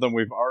 but one of them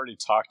we've already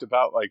talked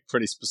about, like,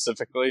 pretty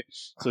specifically.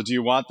 So do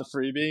you want the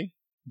freebie,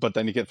 but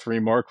then you get 3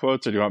 more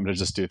quotes, or do you want me to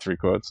just do 3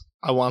 quotes?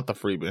 I want the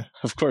freebie.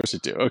 Of course you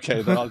do.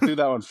 Okay, then I'll do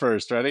that one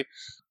first. Ready?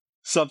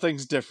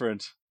 Something's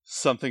different.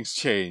 Something's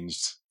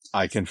changed.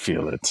 I can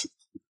feel it.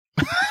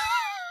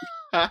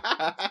 Man,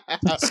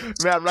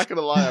 I'm not going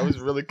to lie. I was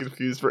really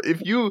confused.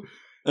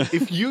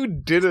 If you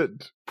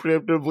didn't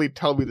preemptively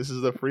tell me this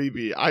is a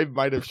freebie, I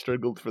might have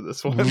struggled for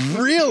this one.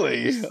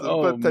 Really?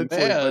 Oh, man.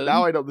 But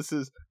now I know this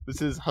is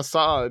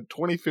Hassan,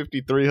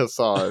 2053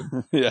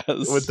 Hassan. Yes.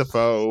 With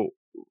Defoe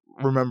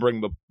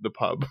remembering the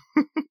pub.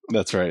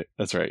 That's right.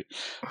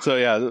 So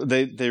yeah,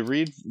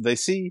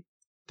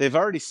 they've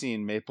already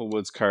seen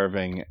Maplewood's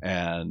carving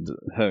and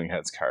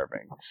Hillinghead's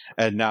carving.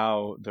 And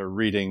now they're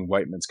reading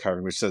Whiteman's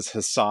carving, which says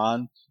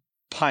Hassan,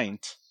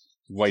 pint,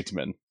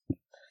 Whiteman.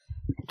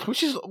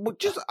 Which is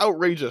just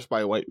outrageous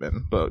by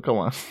Whiteman, but come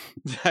on.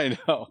 I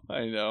know.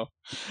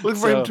 Look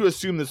for him to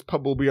assume this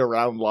pub will be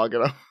around long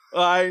enough.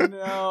 I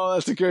know,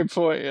 that's a great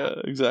point. Yeah,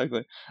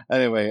 exactly.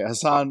 Anyway,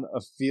 Hassan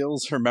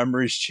feels her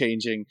memories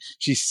changing.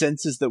 She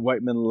senses that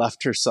Whiteman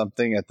left her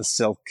something at the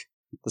Silk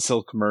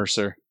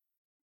Mercer,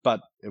 but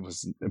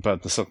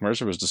the Silk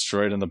Mercer was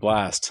destroyed in the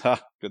blast.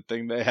 Ha! Good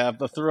thing they have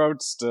the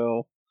throat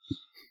still.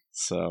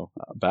 So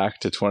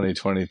back to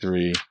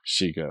 2023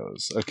 she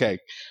goes. Okay,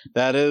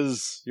 that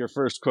is your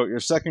first quote. Your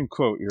second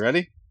quote, you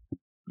ready?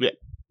 Yeah.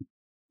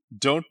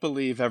 Don't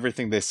believe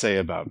everything they say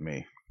about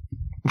me.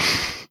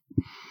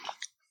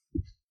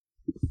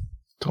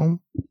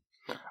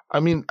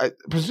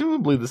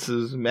 presumably this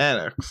is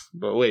Mannix,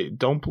 but wait,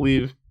 don't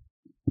believe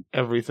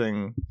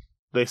everything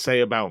they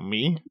say about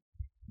me?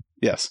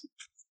 Yes.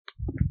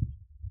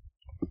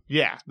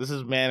 Yeah, this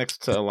is Mannix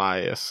to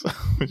Elias,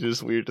 which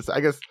is weird to say.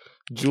 I guess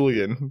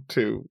Julian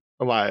to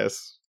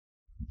Elias,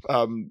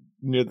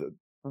 near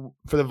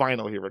for the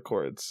vinyl he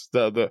records,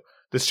 the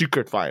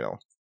secret vinyl.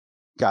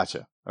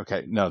 Gotcha.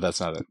 Okay, no,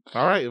 that's not it.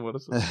 All right, what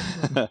is this?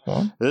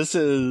 This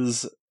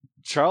is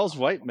Charles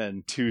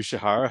Whiteman to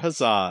Shahar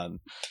Hassan.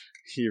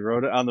 He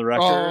wrote it on the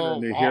record,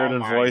 and you hear it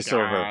in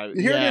voiceover.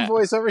 You hear it in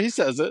voiceover. He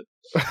says it.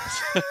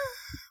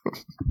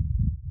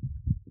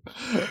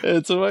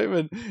 It's a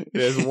Whiteman.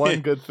 There's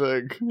one good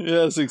thing.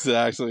 Yes,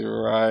 exactly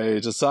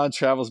right. Hassan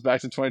travels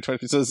back to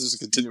 2020. So this is a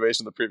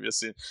continuation of the previous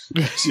scene.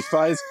 She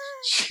finds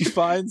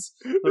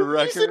the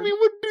record. You said we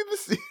wouldn't do the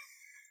scene.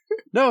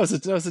 No, it's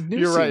a new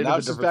you're scene. Right, now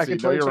she's back in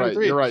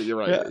 2023. You're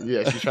right.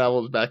 Yeah, she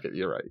travels back.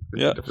 You're right.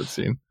 It's a different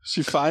scene.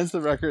 She finds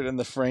the record in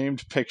the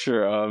framed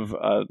picture of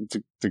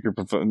the group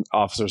of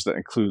officers that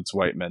includes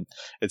Whiteman.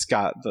 It's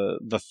got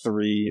the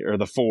 3 or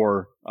the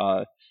 4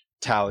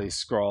 tallies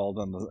scrawled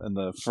in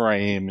the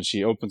frame, and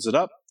she opens it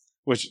up,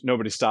 which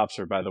nobody stops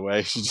her, by the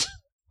way. She's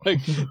like,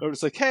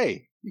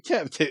 "Hey, you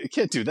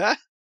can't do that."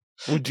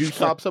 Would you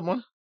stop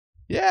someone?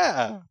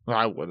 Yeah,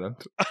 I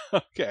wouldn't.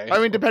 Okay. I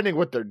mean, depending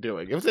what they're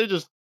doing. If they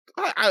just,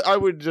 I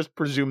would just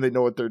presume they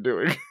know what they're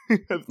doing.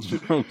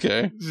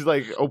 Okay. Just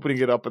like opening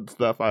it up and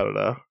stuff. I don't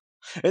know.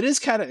 It is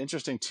kind of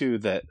interesting too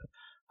that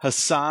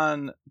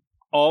Hassan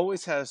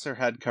always has her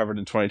head covered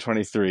in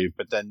 2023,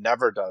 but then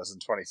never does in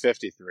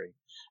 2053.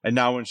 And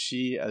now when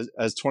she,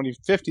 as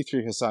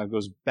 2053 Hassan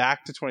goes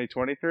back to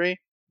 2023,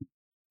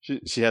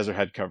 she has her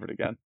head covered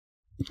again.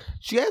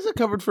 She has it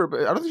covered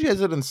I don't think she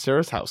has it in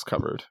Sarah's house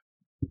covered.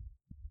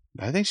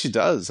 I think she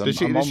does. Is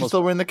she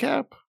still wearing the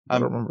cap? I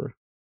don't remember.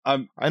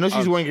 I know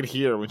she's wearing it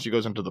here when she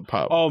goes into the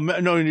pub. Oh,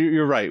 no,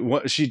 you're right.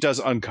 She does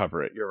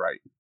uncover it. You're right.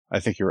 I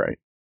think you're right.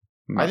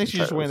 I think she's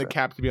just wearing the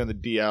cap to be on the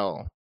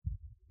DL.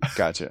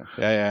 Gotcha.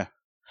 Yeah.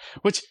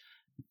 Which,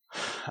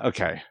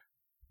 okay.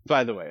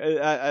 By the way,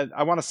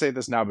 I want to say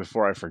this now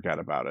before I forget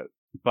about it,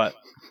 but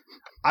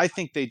I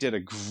think they did a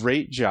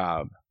great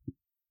job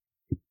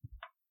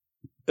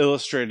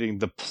illustrating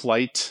the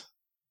plight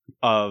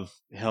of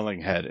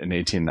Hillinghead in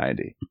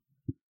 1890.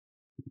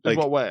 Like, in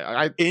what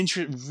way?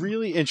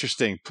 Really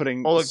interesting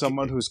putting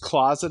someone who's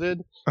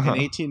closeted in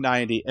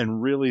 1890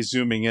 and really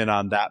zooming in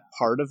on that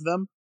part of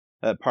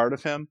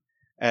him,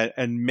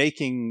 and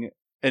making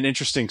an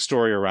interesting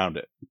story around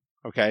it.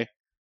 Okay?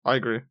 I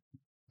agree.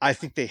 I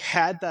think they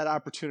had that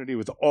opportunity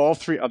with all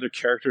 3 other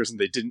characters, and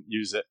they didn't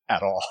use it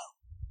at all.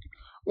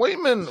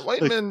 Whiteman,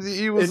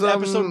 he was in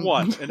episode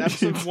 1. In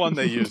episode 1,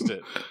 they used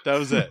it. That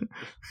was it.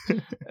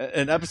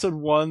 In episode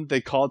 1,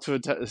 they called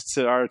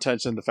to our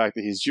attention the fact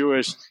that he's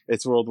Jewish.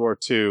 It's World War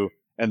II,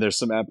 and there's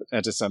some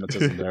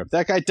anti-Semitism there.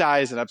 That guy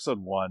dies in episode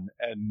 1,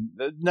 and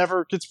it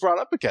never gets brought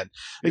up again.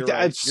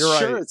 I'm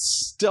sure it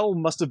still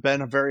must have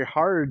been very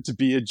hard to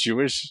be a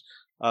Jewish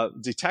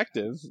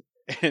detective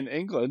in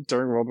England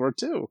during World War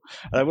II.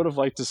 And I would have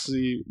liked to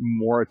see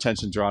more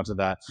attention drawn to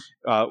that.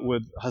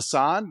 With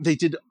Hassan, they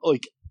did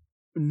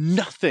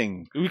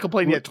nothing. We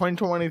complained,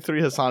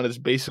 2023 Hassan is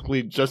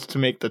basically just to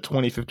make the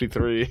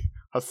 2053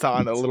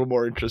 Hassan a little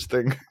more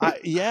interesting.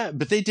 But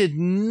they did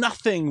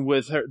nothing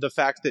with her. The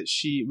fact that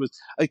she was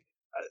like,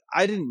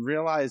 I didn't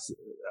realize,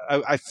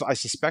 I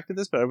suspected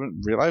this, but I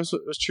didn't realize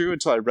it was true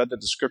until I read the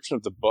description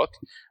of the book,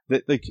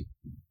 that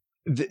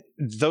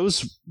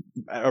those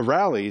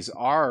rallies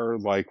are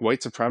like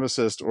white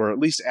supremacist or at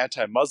least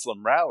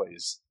anti-Muslim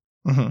rallies.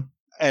 Mm-hmm.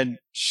 And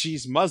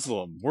she's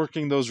Muslim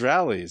working those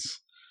rallies.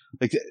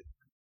 Like,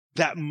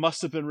 that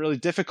must have been really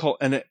difficult,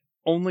 and it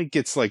only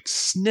gets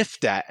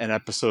sniffed at in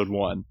episode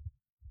 1.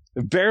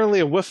 Barely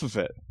a whiff of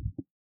it.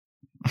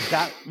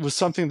 That was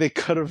something they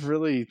could have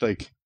really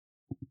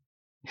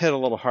hit a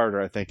little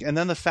harder, I think. And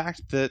then the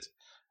fact that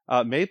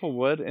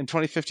Maplewood in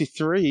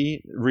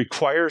 2053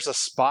 requires a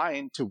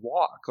spine to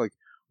walk.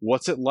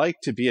 What's it like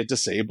to be a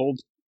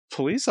disabled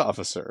police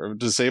officer or a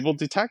disabled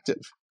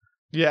detective?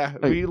 Yeah,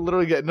 we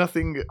literally get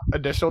nothing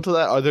additional to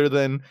that other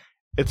than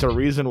it's a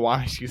reason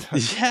why she's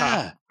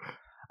top.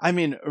 I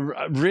mean,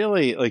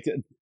 really,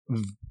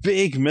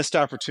 big missed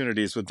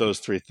opportunities with those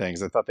 3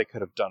 things. I thought they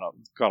could have gone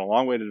a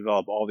long way to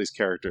develop all these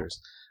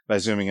characters by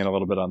zooming in a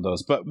little bit on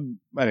those. But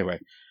anyway,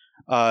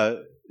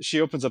 she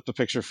opens up the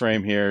picture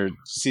frame here,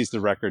 sees the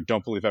record.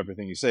 Don't believe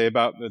everything you say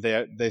about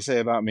they say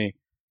about me.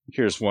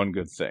 Here's one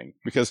good thing,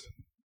 because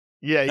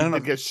you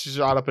did get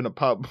shot up in a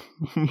pub,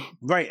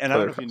 right? And I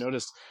don't know if you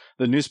noticed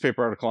the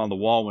newspaper article on the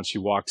wall when she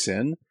walks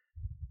in.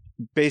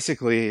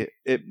 Basically,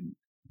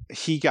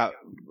 he got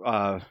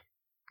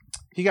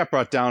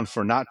brought down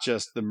for not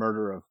just the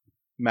murder of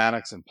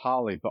Mannix and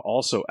Polly, but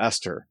also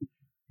Esther.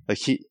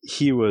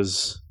 He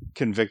was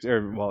convicted,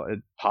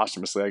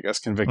 posthumously, I guess,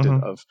 convicted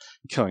of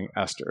killing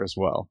Esther as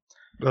well.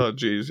 Oh,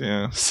 geez,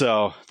 yeah.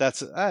 So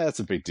that's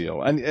a big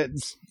deal. And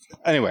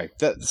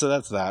so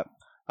that's that.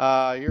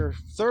 Your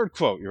third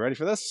quote. You ready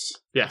for this?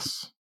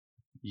 Yes.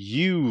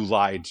 You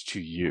lied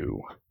to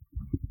you.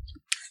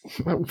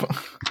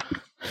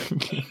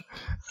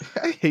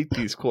 I hate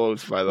these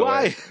quotes, by the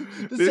Why? way.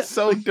 They're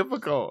so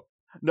difficult.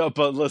 No,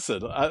 but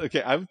listen.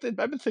 Okay, I've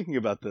been thinking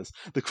about this.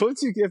 The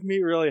quotes you give me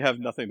really have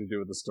nothing to do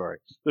with the story.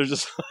 They're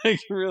just like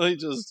really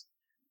just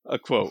a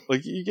quote.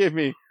 Like you gave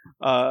me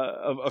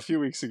a few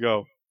weeks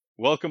ago.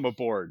 Welcome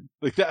aboard.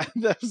 Like that.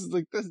 That's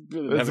like that's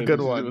really That's a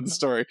good one with the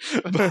story.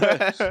 But,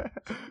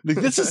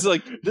 like this is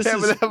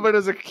but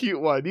it's a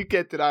cute one. You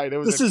can't deny it. It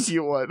was a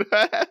cute one.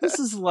 This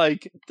is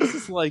like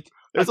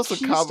it's also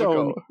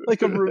comical,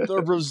 like a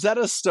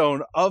Rosetta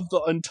Stone of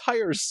the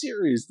entire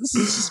series. This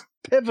is just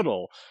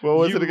pivotal. What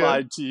was it again?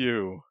 Lied to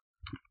you.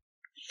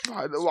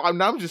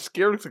 I'm just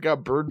scared because I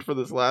got burned for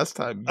this last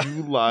time.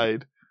 You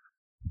lied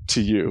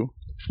to you.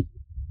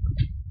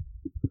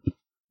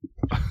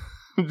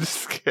 I'm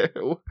just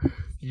scared.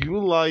 You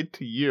lied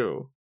to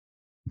you.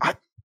 I'm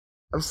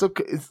so.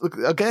 Look,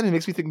 again, it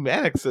makes me think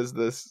Mannix says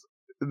this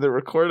in the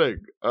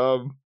recording.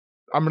 I'm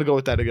gonna go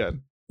with that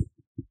again.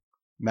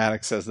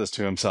 Mannix says this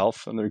to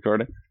himself in the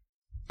recording.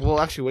 Well,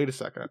 actually, wait a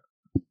second.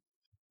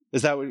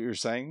 Is that what you're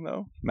saying,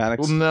 though?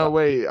 Mannix? Well, no,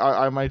 wait.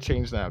 I might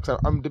change now because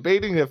I'm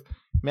debating if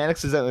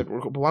Mannix is that.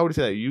 Why would he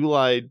say that? You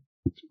lied.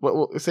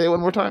 What? Say it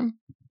one more time.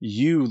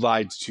 You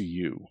lied to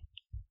you.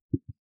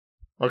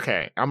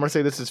 Okay, I'm gonna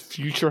say this is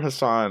future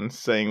Hassan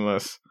saying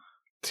this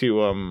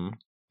to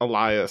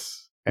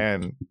Elias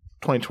and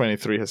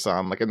 2023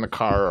 Hassan, like in the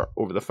car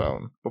over the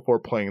phone before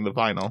playing the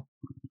vinyl.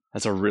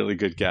 That's a really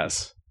good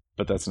guess,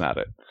 but that's not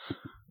it.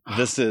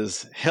 This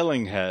is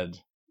Hillinghead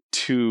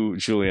to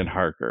Julian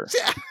Harker.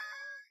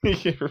 I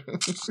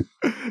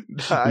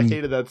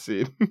hated that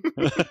scene.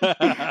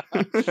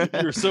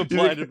 You were so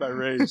blinded by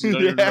rage. You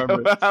don't even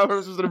remember it. How am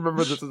I supposed to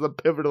remember this as a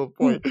pivotal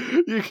point?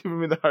 You're giving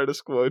me the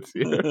hardest quotes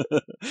here.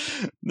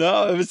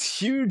 No, it was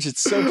huge.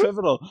 It's so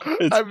pivotal.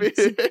 I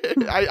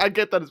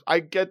get that. I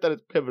get that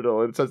it's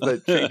pivotal in the sense that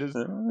it changes.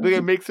 Like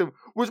it makes him.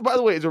 Which, by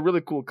the way, is a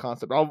really cool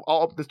concept. I'll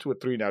up this to a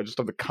 3 now, just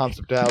on the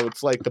concept of how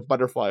it's like the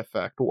butterfly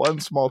effect.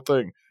 One small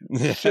thing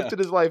shifted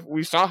his life.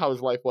 We saw how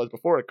his life was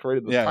before it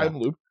created the time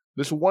loop.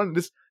 This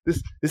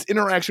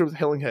interaction with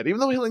Hillinghead, even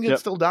though Hillinghead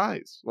still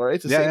dies, right?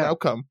 It's the same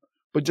outcome,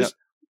 but just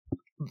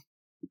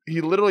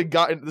he literally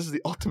got in. This is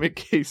the ultimate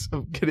case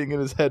of getting in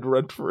his head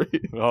rent free.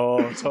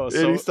 Oh, so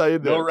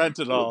no rent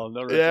at all.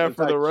 No rent. Yeah,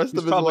 for the rest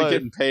of his life,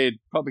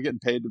 probably getting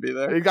paid to be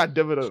there. He got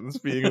dividends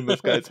being in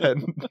this guy's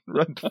head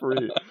rent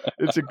free.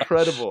 It's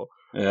incredible.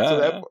 Yeah.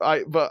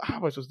 So but how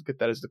am I supposed to get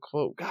that as the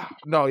quote? God,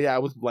 no, I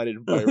was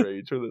blinded by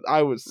rage.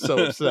 I was so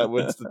upset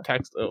when it's the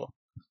text. Oh.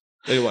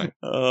 Anyway.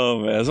 Oh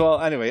man.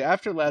 Well, anyway,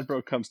 after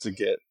Ladbroke comes to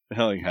get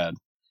Hillinghead,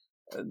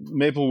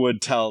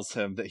 Maplewood tells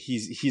him that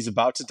he's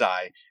about to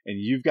die, and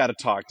you've got to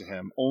talk to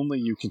him. Only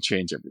you can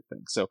change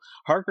everything. So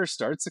Harker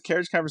starts the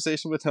carriage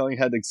conversation with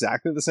Hillinghead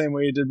exactly the same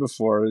way he did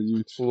before.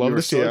 You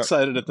were so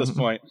excited at this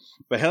point,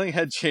 but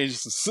Hillinghead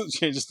changes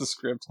the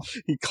script.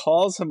 He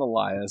calls him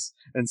Elias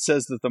and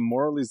says that the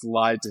Morleys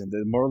lied to him.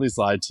 The Morleys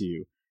lied to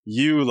you.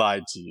 You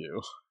lied to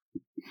you.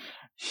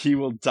 He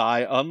will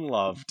die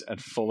unloved and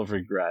full of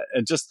regret.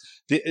 And just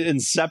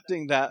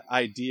incepting that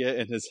idea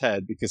in his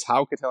head, because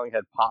how could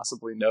Hillinghead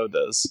possibly know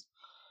this,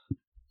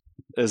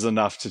 is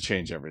enough to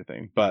change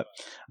everything. But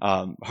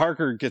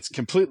Harker gets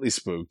completely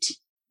spooked.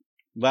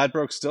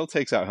 Ladbroke still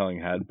takes out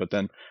Hillinghead, but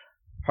then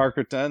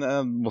Harker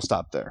we'll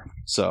stop there.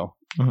 So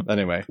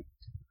anyway,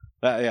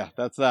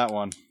 that's that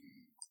one.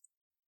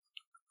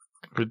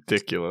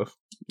 Ridiculous.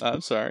 I'm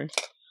sorry.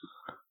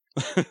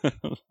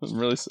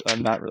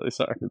 I'm not really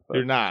sorry. But...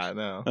 You're not,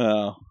 no.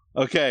 Oh,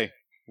 okay.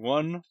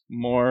 One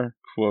more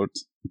quote.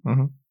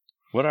 Mm-hmm.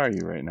 What are you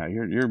right now?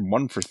 You're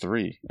 1 for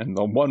 3, and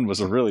the one was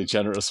a really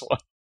generous one.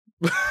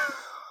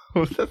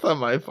 That's not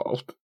my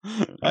fault.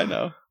 I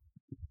know.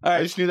 All right.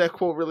 I just knew that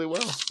quote really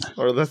well,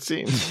 or that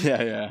scene.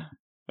 Yeah.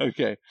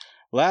 Okay.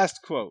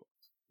 Last quote.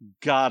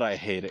 God, I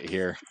hate it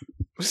here.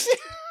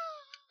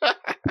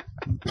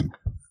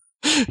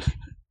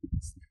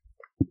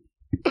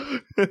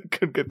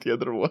 Couldn't get the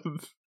other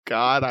ones.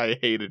 God, I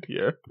hate it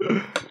here.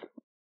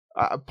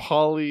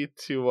 Polly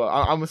to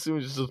I'm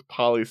assuming this is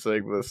Polly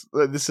saying this.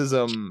 This is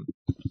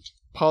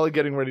Polly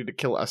getting ready to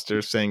kill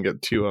Esther, saying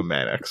it to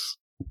Mannix.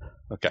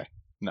 Okay.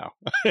 No.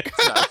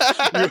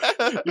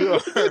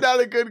 You're not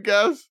a good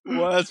guess.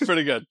 Well, that's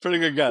pretty good. Pretty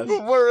good guess.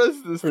 But where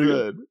is this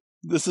then?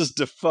 This is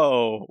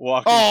Defoe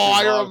walking. Oh,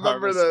 I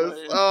remember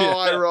this.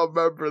 I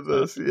remember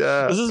this.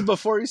 Yeah. This is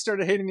before you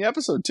started hating the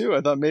episode too.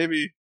 I thought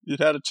maybe you'd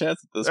had a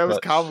chance at this. That was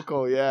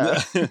comical,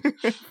 yeah.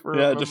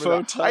 Yeah,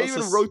 Defoe. I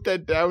even wrote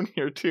that down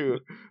here too.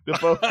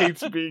 Defoe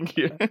hates being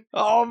here.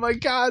 Oh my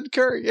God,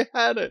 Kurt, you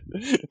had it.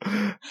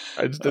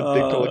 I just didn't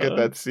think to look at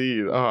that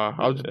scene.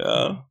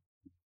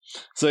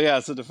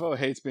 So Defoe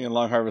hates being in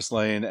Long Harvest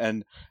Lane,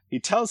 and he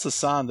tells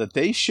Hassan that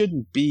they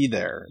shouldn't be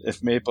there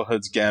if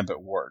Maplewood's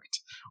gambit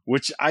worked,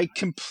 which I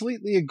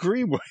completely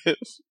agree with.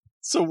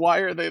 So why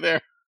are they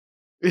there?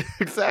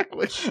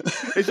 Exactly. It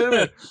should have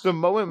been the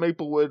moment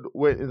Maplewood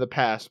went in the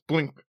past.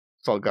 Blink,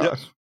 it's all gone.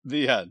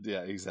 Yep.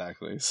 Yeah,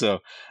 exactly. So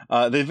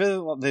they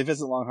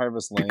visit Long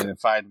Harvest Lane and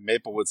find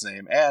Maplewood's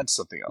name and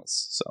something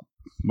else. So,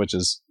 which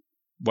is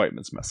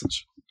Whiteman's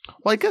message.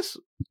 Well, I guess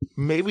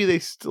maybe they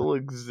still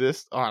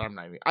exist. Oh, I'm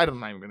not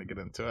even going to get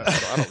into it.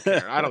 I don't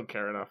care. I don't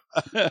care enough.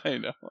 I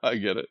know. I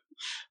get it.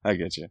 I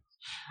get you.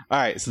 All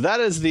right. So that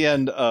is the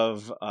end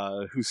of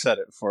Who Said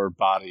It for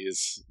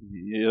Bodies.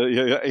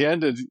 You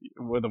ended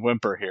with a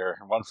whimper here.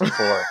 1 for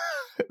 4.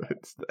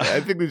 I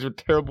think these were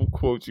terrible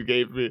quotes you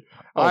gave me.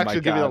 I'll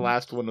actually give you the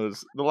last one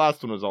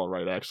was all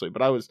right, actually.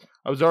 But I was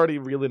already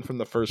reeling from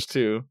the first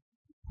two.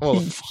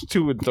 Well,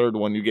 2 and third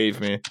one you gave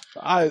me.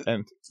 I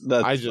find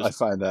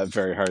that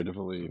very hard to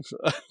believe.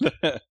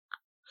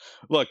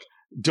 Look,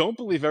 don't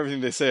believe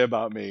everything they say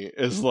about me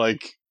is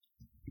like,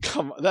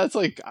 come on, that's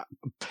like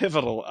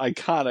pivotal,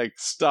 iconic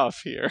stuff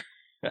here.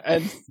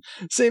 And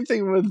same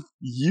thing with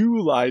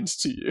you lied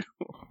to you.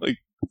 Like,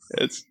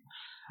 it's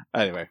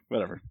anyway,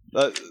 whatever.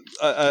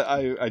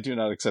 I do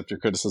not accept your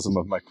criticism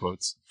of my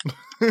quotes.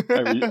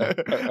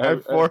 I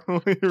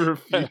formally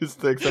refuse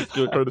to accept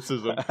your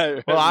criticism.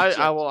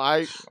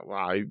 I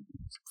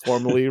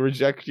formally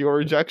reject your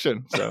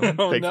rejection. So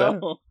take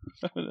that.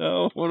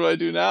 No, what do I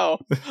do now?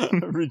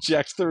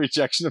 Reject the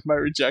rejection of my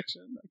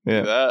rejection.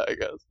 Yeah, that, I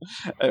guess.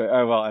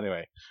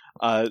 Anyway,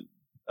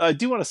 I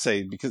do want to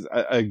say, because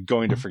I'm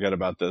going to forget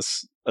about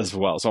this as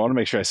well, so I want to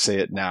make sure I say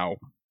it now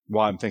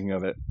while I'm thinking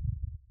of it.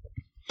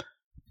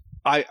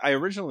 I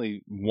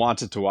originally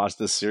wanted to watch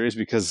this series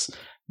because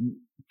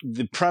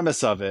the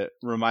premise of it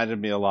reminded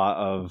me a lot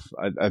of,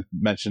 I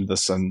mentioned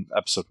this in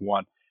episode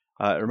 1,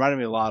 it reminded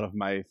me a lot of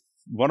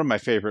one of my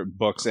favorite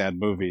books and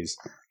movies,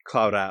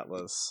 Cloud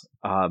Atlas.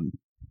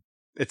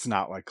 It's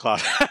not like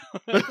Cloud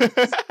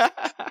Atlas.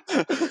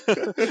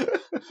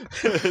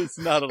 It's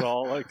not at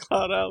all like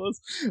Cloud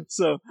Atlas.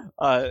 So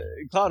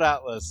Cloud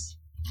Atlas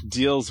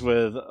deals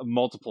with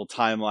multiple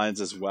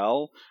timelines as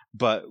well,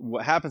 but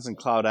what happens in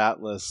Cloud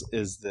Atlas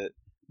is that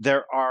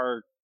there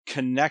are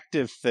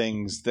connective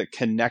things that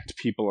connect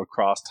people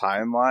across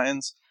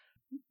timelines,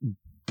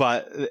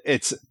 but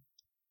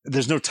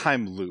there's no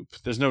time loop.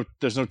 There's no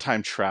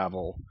time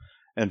travel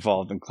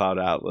involved in Cloud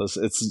Atlas.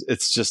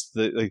 It's just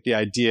the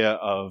idea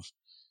of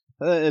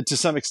to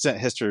some extent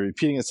history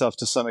repeating itself,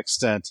 to some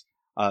extent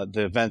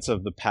the events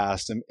of the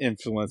past and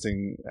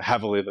influencing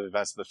heavily the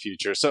events of the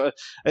future. So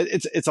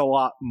it's a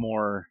lot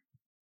more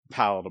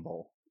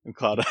palatable in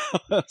Cloud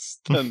Atlas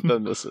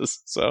than this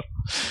is. So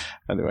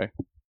anyway,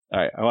 all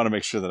right, I want to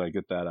make sure that I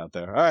get that out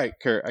there. All right,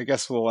 Kurt, I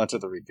guess we'll enter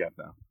the recap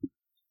now.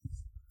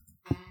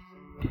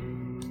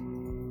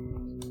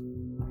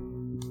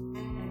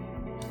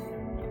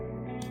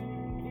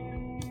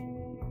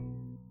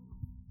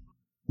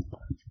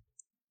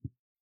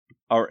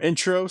 Our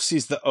intro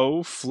sees the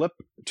O flip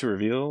to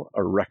reveal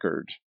a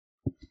record.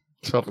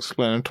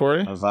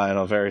 Self-explanatory. A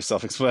vinyl, very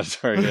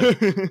self-explanatory.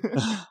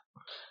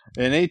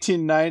 In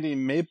 1890,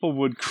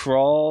 Maplewood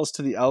crawls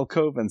to the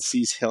alcove and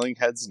sees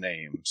Hillinghead's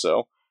name.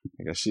 So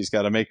I guess she's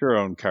got to make her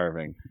own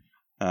carving.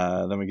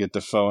 Then we get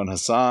Defoe and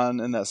Hassan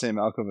in that same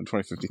alcove in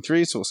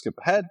 2053, so we'll skip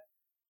ahead.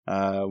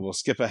 We'll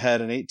skip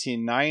ahead in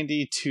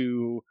 1890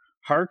 to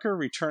Harker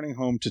returning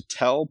home to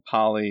tell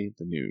Polly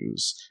the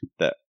news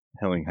that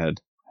Hillinghead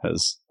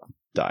has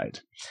died.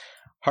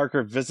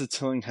 Harker visits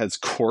Hillinghead's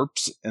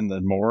corpse in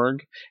the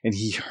morgue, and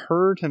he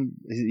heard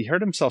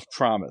himself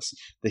promise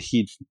that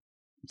he'd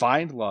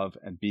find love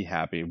and be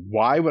happy.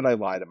 Why would I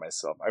lie to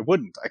myself? I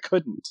wouldn't. I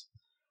couldn't.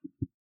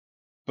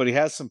 But he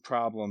has some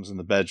problems in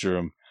the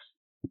bedroom.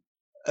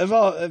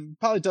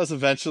 Polly does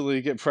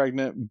eventually get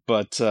pregnant,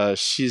 but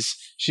she's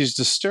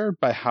disturbed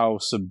by how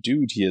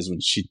subdued he is when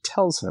she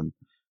tells him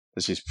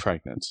that she's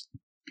pregnant.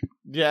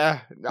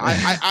 Yeah,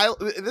 I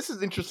this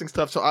is interesting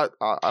stuff. So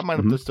I might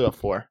have this to a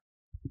 4.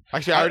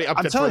 Actually, I already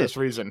upped it for this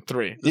reason.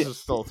 3. This is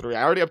still 3.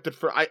 I already upped it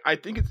for. I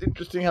think it's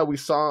interesting how we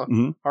saw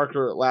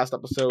Harker last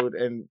episode,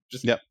 and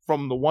just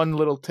from the one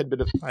little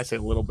tidbit of, I say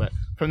a little bit,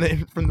 from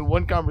the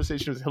one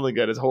conversation with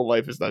Hillinghead, his whole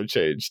life has now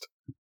changed.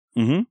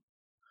 Mm-hmm.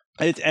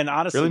 And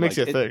honestly, really makes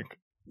you think.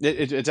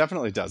 It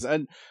definitely does,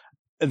 and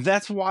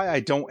that's why I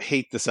don't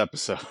hate this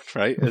episode.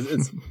 Right?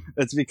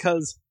 It's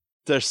because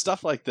there's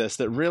stuff like this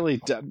that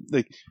really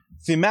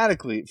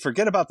thematically,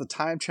 forget about the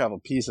time travel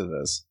piece of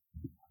this,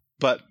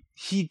 but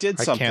he did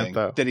something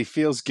that he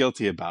feels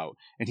guilty about,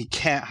 and he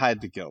can't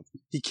hide the guilt.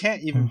 He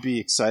can't even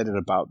be excited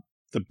about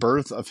the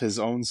birth of his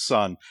own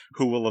son,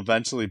 who will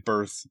eventually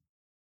birth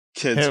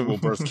kids who will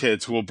birth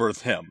kids who will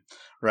birth him,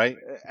 right?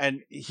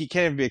 And he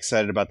can't even be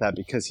excited about that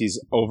because he's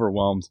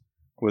overwhelmed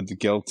with the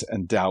guilt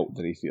and doubt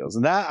that he feels.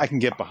 And that I can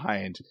get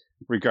behind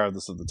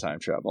regardless of the time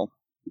travel.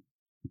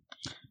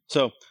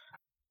 So,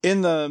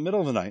 in the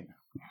middle of the night,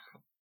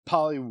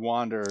 Polly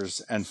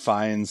wanders and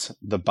finds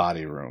the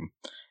body room.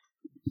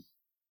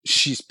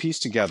 She's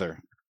pieced together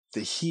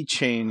that he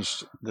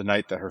changed the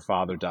night that her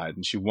father died,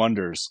 and she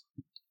wonders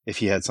if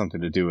he had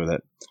something to do with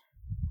it.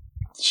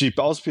 She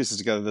also pieces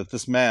together that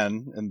this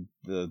man in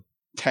the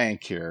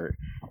tank here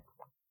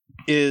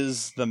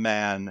is the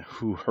man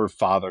who her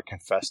father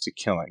confessed to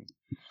killing.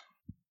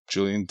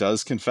 Julian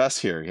does confess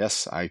here.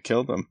 Yes, I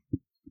killed him.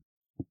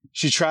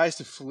 She tries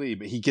to flee,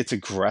 but he gets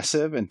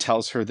aggressive and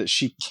tells her that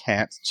she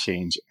can't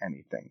change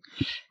anything.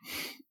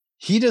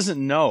 he doesn't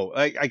know.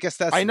 I guess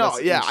that's I know.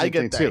 That's yeah, I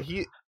get that.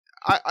 Too.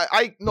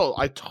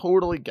 I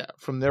totally get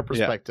from their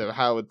perspective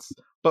how it's.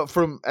 But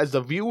from as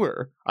a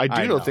viewer,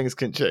 I know things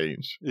can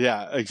change.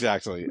 Yeah,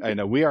 exactly. I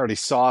know. We already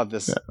saw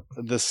this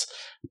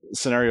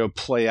scenario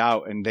play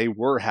out, and they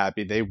were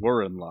happy. They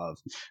were in love.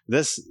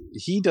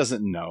 He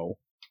doesn't know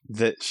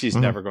that she's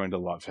never going to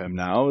love him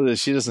now.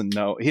 She doesn't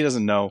know. He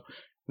doesn't know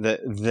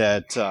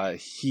that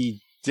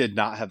he did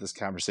not have this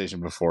conversation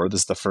before.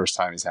 This is the first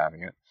time he's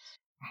having it.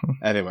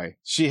 Anyway,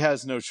 she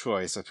has no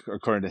choice,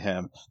 according to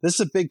him. This is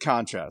a big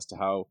contrast to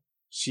how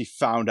she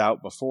found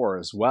out before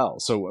as well.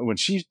 So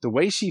the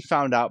way she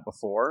found out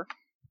before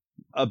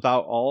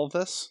about all of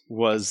this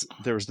was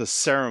there was the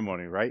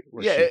ceremony, right?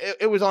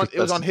 It was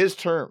on his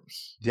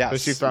terms. Yes, that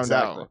she found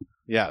out.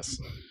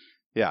 Yes,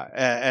 yeah,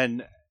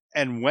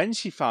 and when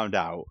she found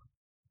out,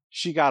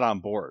 she got on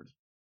board,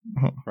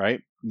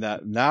 right?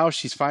 Now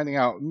she's finding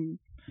out.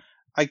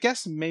 I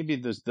guess maybe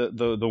there's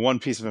the one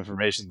piece of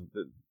information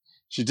that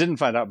she didn't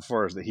find out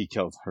before is that he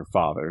killed her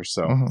father.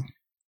 So.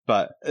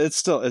 But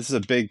it's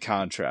a big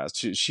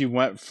contrast. She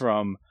went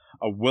from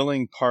a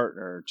willing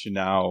partner to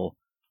now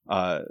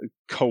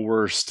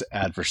coerced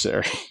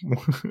adversary.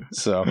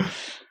 So,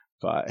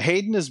 but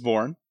Hayden is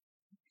born,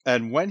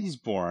 and when he's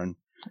born,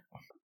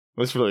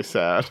 it's really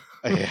sad.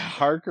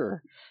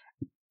 Harker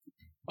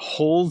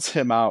holds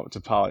him out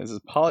to Polly and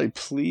says, "Polly,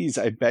 please,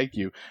 I beg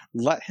you,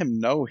 let him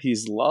know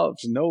he's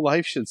loved. No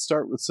life should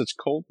start with such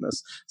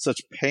coldness,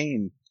 such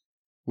pain.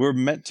 We're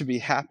meant to be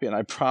happy, and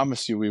I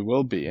promise you we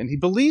will be." And he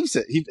believes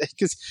it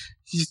because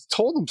he's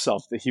told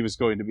himself that he was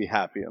going to be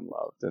happy and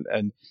loved.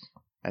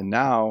 And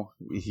now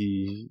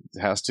he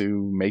has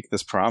to make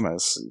this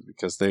promise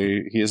because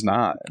he is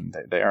not, and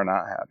they are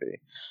not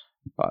happy.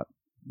 But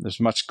there's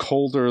much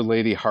colder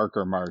Lady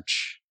Harker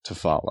march to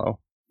follow.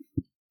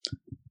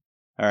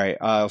 All right,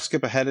 I'll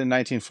skip ahead in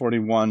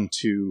 1941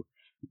 to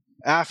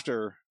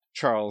after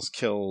Charles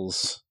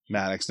kills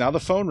Maddox. Now the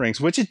phone rings,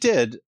 which it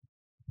did.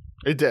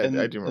 It did.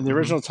 I do remember. In the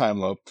original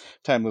time loop,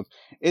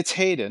 it's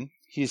Hayden.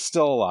 He's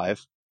still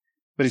alive,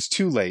 but he's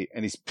too late,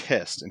 and he's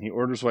pissed, and he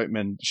orders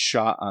Whiteman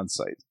shot on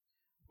sight.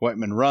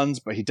 Whiteman runs,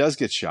 but he does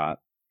get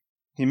shot.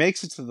 He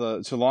makes it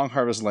to Long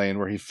Harvest Lane,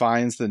 where he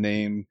finds the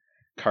name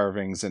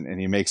carvings, and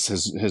he makes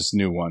his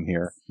new one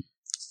here.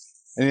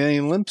 And then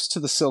he limps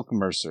to the Silk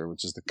Mercer,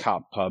 which is the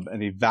cop pub,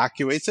 and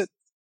evacuates it.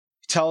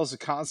 He tells the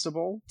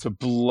constable to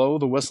blow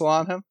the whistle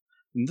on him.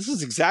 And this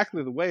is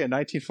exactly the way a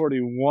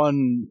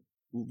 1941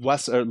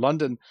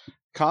 London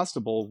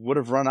constable would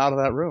have run out of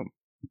that room.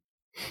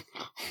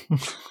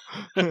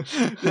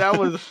 That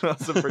was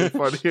pretty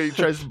funny. He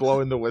tries to blow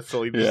in the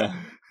whistle.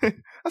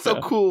 That's how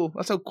cool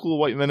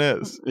Whiteman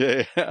is.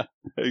 Yeah,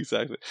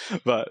 exactly.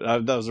 But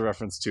that was a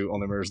reference to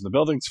Only Murders in the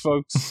Buildings,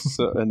 folks.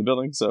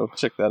 So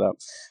check that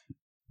out.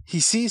 He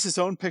sees his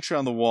own picture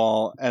on the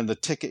wall and the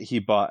ticket he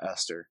bought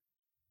Esther.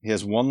 He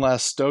has one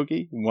last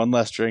stogie, one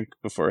last drink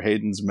before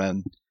Hayden's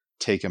men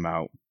take him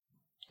out.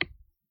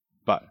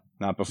 But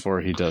not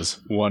before he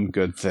does one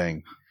good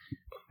thing,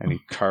 and he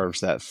carves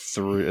that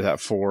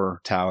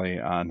 4 tally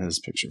on his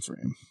picture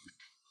frame.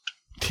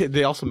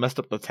 They also messed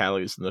up the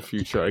tallies in the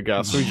future, I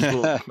guess.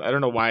 I don't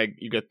know why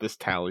you get this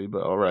tally,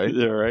 but all right.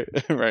 Yeah,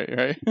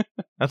 right.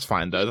 That's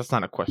fine, though. That's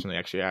not a question they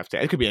actually have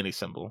to. It could be any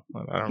symbol.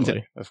 I don't really.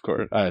 Yeah, of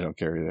course, I don't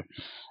care either.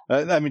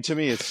 I mean, to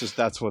me, it's just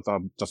that's what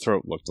the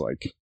throat looked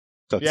like.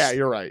 Yeah,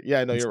 you're right.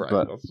 Yeah, no, you're right.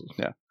 But,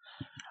 yeah.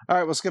 All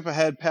right, we'll skip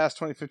ahead past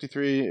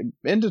 2053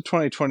 into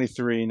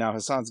 2023. Now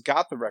Hassan's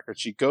got the record.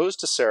 She goes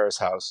to Sarah's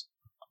house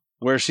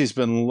where she's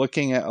been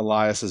looking at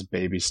Elias's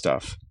baby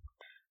stuff.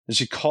 And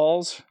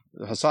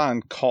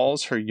Hassan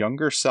calls her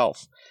younger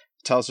self,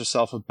 tells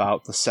herself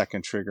about the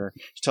second trigger.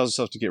 She tells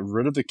herself to get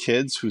rid of the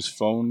kids whose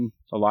phone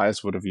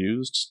Elias would have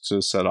used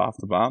to set off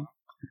the bomb.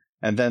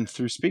 And then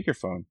through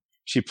speakerphone,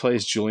 she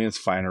plays Julian's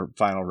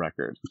final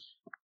record.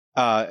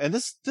 And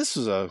this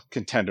was a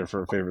contender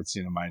for a favorite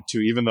scene of mine,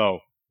 too, even though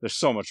there's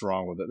so much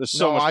wrong with it. There's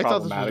so much problematic I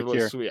thought this was really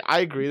here. Sweet. I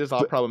agree, there's a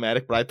lot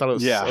problematic, but I thought it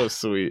was so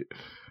sweet.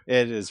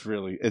 It is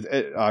really.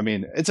 I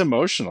mean, it's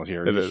emotional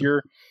here.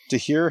 To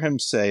hear him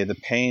say, "The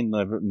pain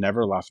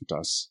never left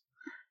us."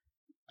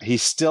 He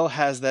still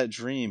has that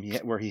dream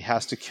where he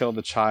has to kill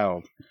the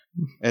child,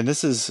 and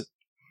this is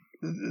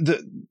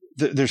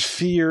there's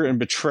fear and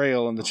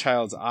betrayal in the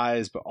child's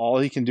eyes, but all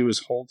he can do is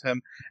hold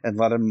him and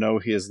let him know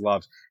he is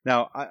loved.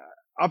 Now,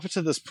 up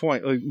to this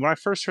point, when I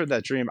first heard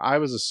that dream, I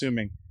was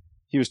assuming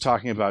he was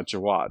talking about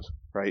Jawad,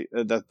 right?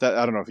 That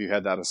I don't know if you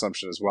had that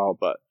assumption as well,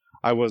 but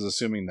I was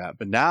assuming that.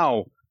 But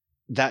now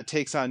that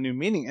takes on new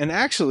meaning. And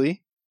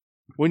actually,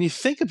 when you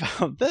think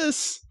about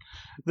this,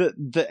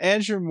 the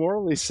Andrew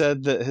Morley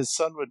said that his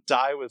son would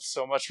die with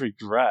so much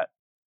regret.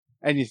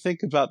 And you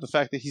think about the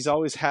fact that he's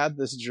always had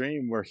this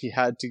dream where he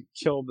had to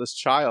kill this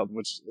child,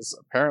 which is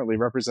apparently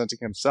representing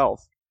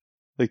himself.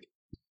 Like,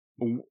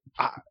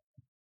 I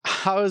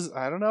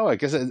don't know. I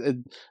guess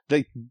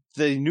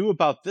they knew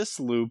about this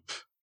loop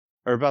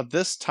or about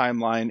this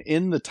timeline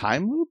in the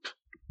time loop.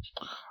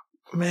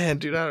 Man,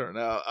 dude, I don't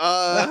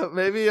know.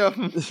 Maybe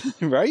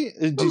right?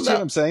 Do you see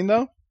what I'm saying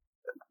though?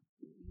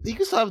 he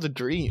can still have the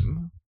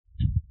dream.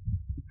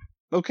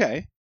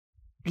 Okay.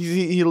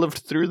 He lived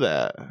through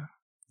that.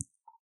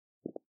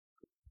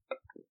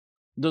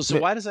 So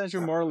why does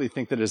Andrew Morley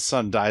think that his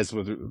son dies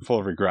with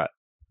full regret?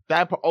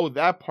 That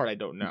part I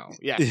don't know.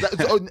 Yeah,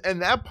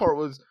 and that part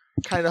was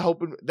kind of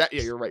hoping that.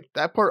 Yeah, you're right.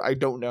 That part I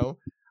don't know.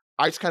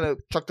 I just kind of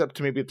chucked up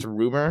to maybe it's a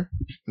rumor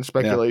and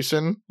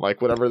speculation,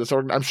 like whatever this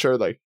organ. I'm sure,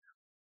 like,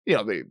 you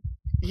know,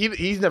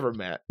 he's never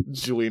met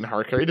Julian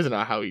Harker. He doesn't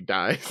know how he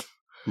dies.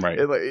 Right.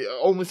 And, like,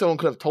 only someone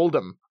could have told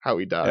him how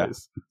he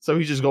dies. Yeah. So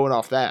he's just going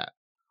off that.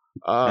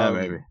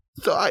 Maybe.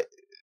 So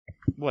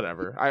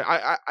whatever.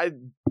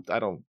 I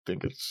don't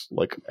think it's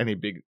like any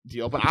big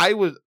deal. But I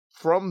was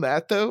from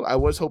that though. I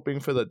was hoping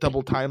for the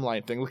double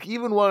timeline thing. Like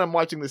even when I'm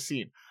watching the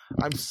scene,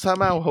 I'm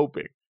somehow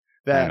hoping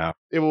that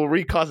it will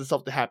recause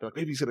itself to happen. Like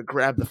maybe he's gonna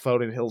grab the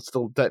phone and he'll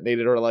still detonate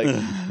it, or like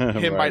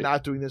him by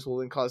not doing this will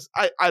then cause.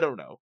 I don't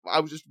know.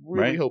 I was just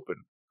really hoping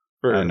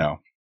for. I know.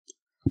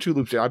 2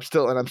 loops. I'm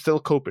still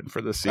coping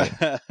for this scene.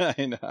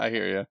 I know. I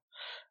hear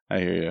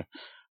you.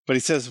 But he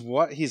says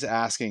what he's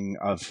asking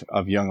of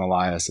young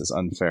Elias is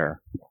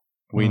unfair.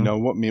 We know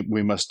what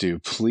we must do.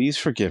 Please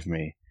forgive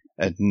me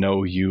and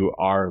know you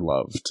are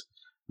loved.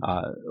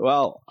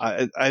 Well,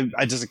 I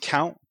does it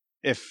count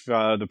if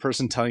the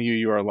person telling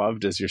you are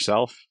loved is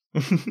yourself?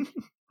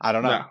 I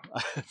don't know.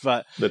 No,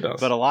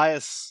 but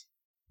Elias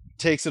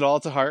takes it all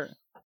to heart.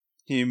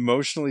 He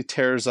emotionally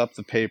tears up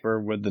the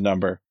paper with the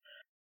number.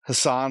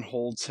 Hassan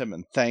holds him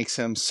and thanks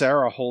him.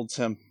 Sarah holds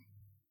him.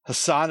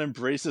 Hassan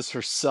embraces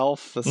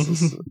herself. This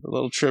is a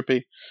little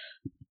trippy.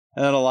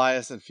 And then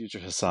Elias and future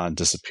Hassan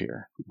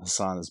disappear.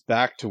 Hassan is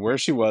back to where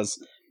she was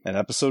in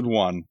episode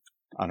 1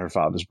 on her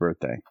father's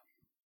birthday.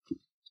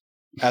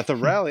 At the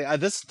rally,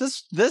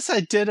 this I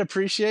did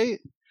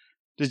appreciate.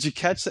 Did you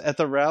catch at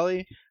the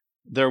rally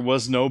there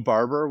was no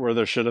barber where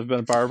there should have been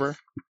a barber?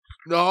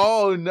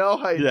 No,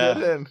 I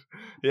didn't.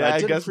 Yeah,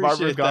 I guess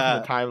Barbara's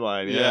gone from the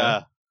timeline.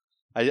 Yeah.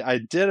 I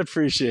did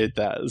appreciate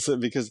that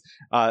because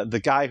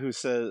the guy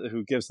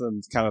who gives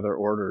them kind of their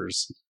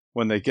orders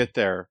when they get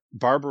there,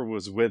 Barbara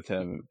was with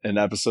him in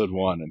episode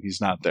 1, and he's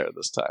not there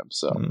this time.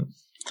 So,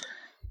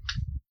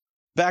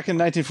 Back in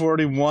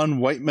 1941,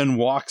 Whiteman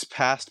walks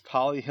past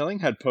Polly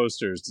Hillinghead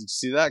posters. Did you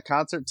see that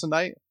concert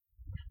tonight?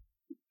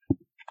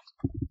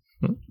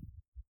 You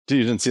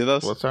didn't see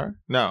those? What's that?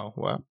 No.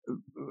 What?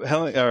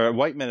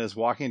 Whiteman is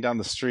walking down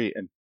the street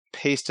and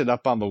pasted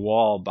up on the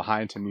wall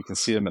behind him. You can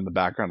see him in the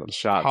background of the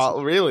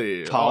shots.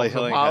 Really? Polly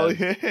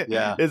Hillinghead.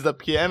 Yeah. Is the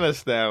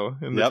pianist now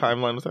in the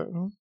timeline with her?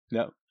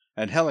 Yep.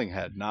 And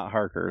Hillinghead, not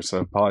Harker,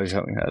 so Polly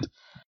Hillinghead.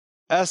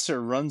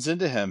 Esther runs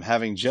into him,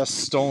 having just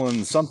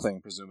stolen something,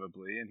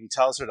 presumably, and he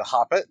tells her to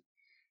hop it.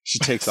 She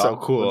takes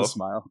off with a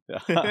smile. Yeah.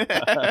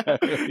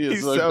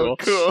 He's so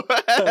cool.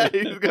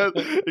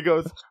 he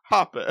goes,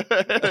 hop it.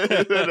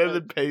 And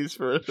then pays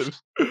for it.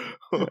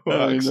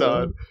 Walks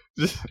on.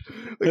 He's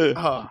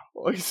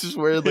just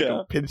wearing like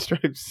a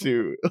pinstripe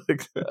suit.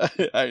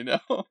 I know.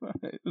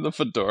 The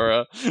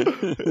fedora.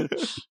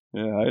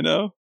 Yeah, I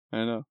know.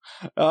 In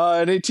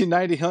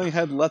 1890,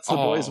 Hillinghead lets the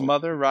boy's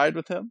mother ride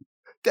with him.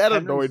 That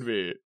annoyed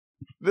me.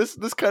 This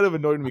kind of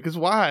annoyed me because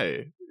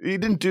why? He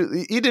didn't do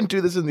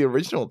this in the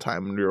original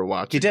time when we were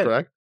watching. He did,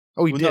 correct?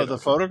 Oh, he did. No, the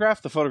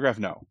photograph. The photograph,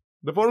 no.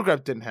 The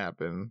photograph didn't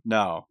happen.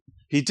 No,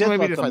 he did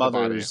let the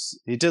mothers.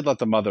 He did let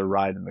the mother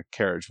ride in the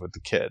carriage with the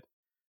kid.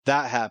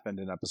 That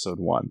happened in episode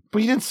 1.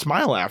 But he didn't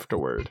smile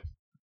afterward.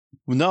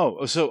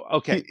 No. So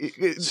okay.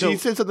 He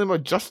said something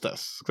about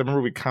justice. Because I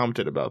remember we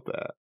commented about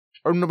that.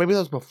 Or no, maybe that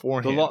was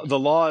beforehand. The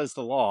law is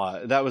the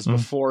law. That was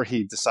before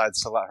he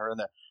decides to let her in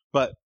there.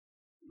 But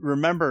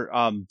remember,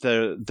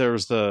 there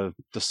was the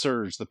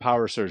surge, the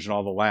power surge, and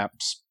all the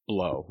lamps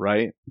blow,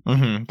 right?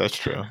 Mm-hmm. That's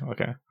true.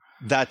 Okay.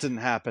 That didn't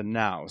happen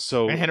now.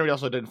 So and Henry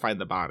also didn't find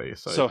the body.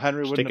 So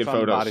Henry wouldn't have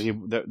found the body.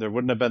 There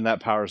wouldn't have been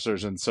that power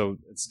surge. And so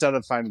instead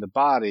of finding the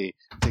body,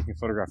 taking a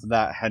photograph of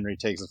that, Henry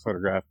takes a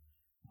photograph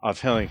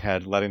of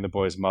Hillinghead letting the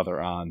boy's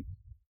mother on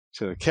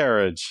to the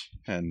carriage,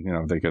 and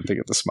they get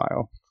the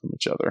smile from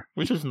each other,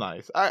 which was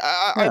nice.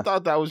 I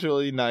thought that was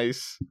really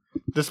nice.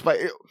 Despite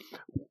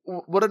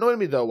what annoyed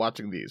me though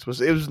watching these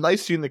was it was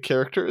nice seeing the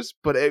characters,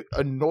 but it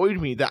annoyed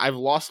me that I've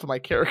lost my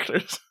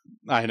characters.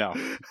 I know.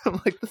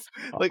 I'm like this,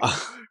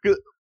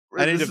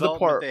 any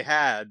development they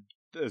had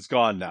is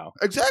gone now.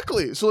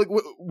 Exactly. So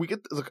we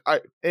get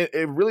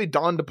it really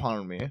dawned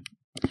upon me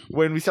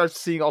when we start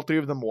seeing all 3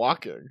 of them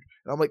walking,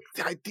 and I'm like,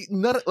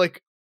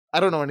 I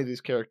don't know any of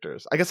these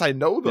characters. I guess I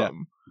know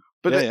them,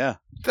 but they're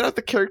not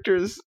the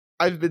characters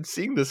I've been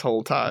seeing this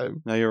whole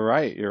time. No, you're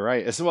right.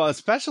 Well,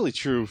 especially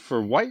true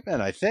for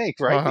Whiteman, I think,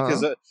 right?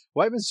 Because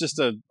Whiteman's just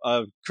a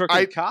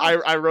crooked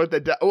cop. I wrote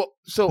that down. Well,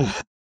 so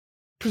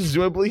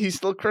presumably he's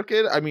still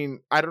crooked. I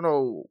mean, I don't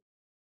know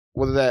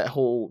whether that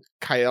whole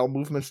Kyle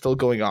movement's still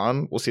going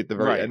on. We'll see at the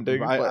very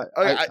ending.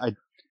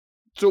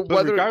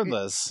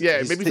 Regardless,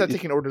 maybe he's not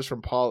taking orders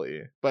from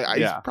Polly, but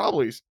he's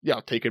probably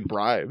taking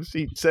bribes.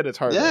 He said it's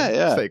hard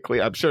to stay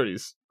clean. I'm sure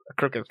he's a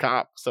crooked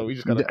cop, so we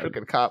just got a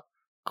crooked cop.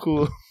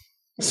 Cool.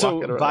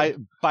 So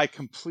by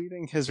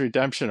completing his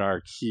redemption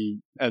arc, he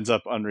ends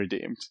up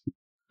unredeemed.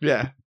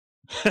 Yeah.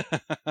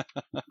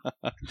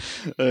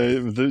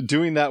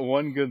 Doing that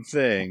one good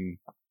thing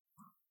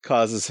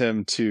causes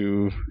him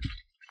to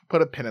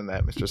put a pin in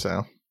that, Mr.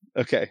 Sal.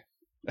 Okay.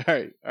 All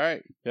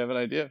right. You have an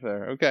idea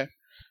there. Okay.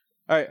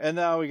 All right. And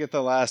now we get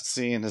the last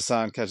scene.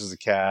 Hassan catches a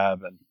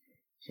cab and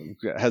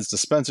heads to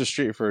Spencer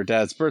Street for her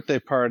dad's birthday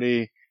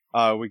party.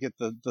 We get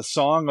the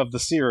song of the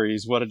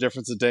series, "What a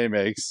Difference a Day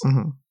Makes,"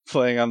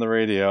 playing on the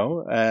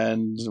radio.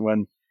 And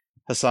when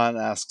Hassan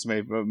asks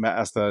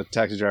the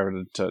taxi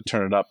driver to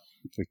turn it up,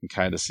 we can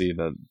kind of see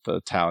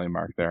the tally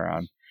mark there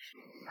on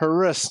her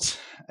wrist.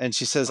 And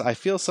she says, "I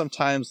feel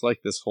sometimes like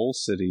this whole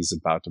city's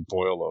about to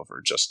boil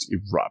over, just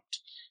erupt.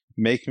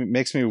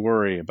 Makes me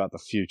worry about the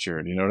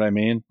future. Do you know what I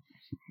mean?"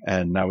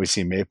 And now we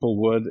see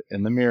Maplewood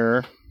in the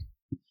mirror.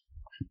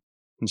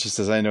 And she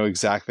says, "I know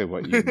exactly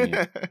what you mean."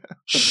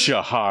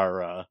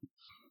 Shahara.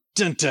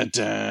 Dun, dun,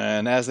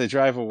 dun. As they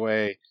drive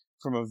away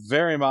from a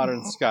very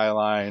modern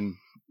skyline,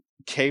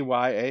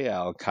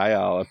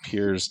 Kyle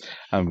appears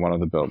on one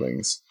of the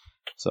buildings.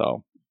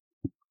 So,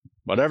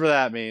 whatever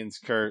that means,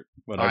 Kurt,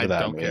 whatever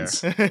that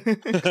means.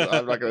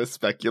 I'm not going to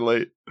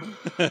speculate.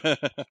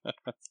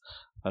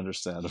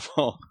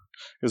 Understandable.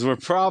 Because we're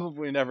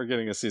probably never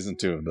getting a season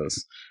 2 of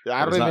this.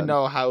 I don't even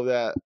know how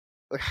that...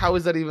 Like, how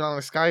is that even on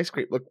a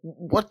skyscraper? Like,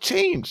 what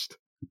changed?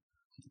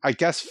 I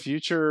guess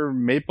future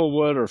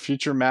Maplewood or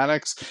future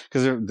Maddox,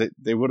 because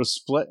they would have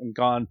split and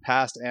gone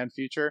past and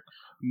future.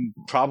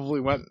 Probably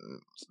went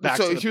back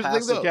to the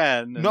past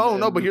again.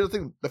 But here's the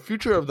thing. The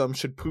future of them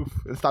should poof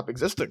and stop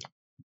existing.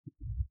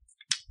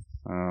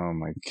 Oh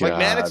my god.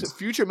 Like,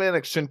 future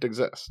Maddox shouldn't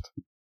exist.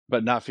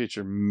 But not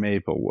future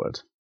Maplewood.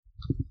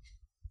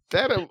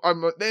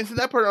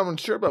 That part I'm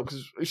unsure about,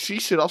 because she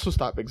should also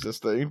stop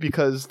existing,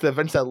 because the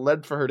events that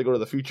led for her to go to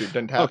the future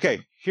didn't happen.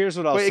 Okay, here's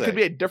what I'll say. It could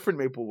be a different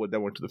Maplewood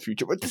that went to the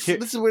future. But this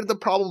is where the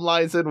problem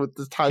lies in with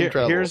this time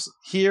travel.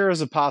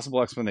 Here's a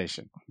possible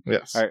explanation.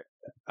 Yes. All right.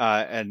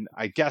 And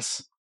I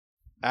guess,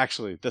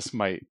 actually, this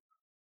might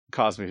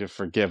cause me to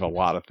forgive a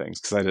lot of things,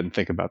 because I didn't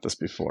think about this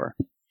before.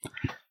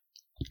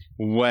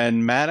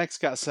 When Maddox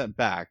got sent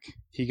back,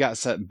 he got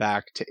sent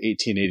back to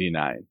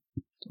 1889.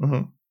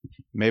 Mm-hmm.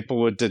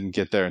 Maplewood didn't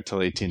get there until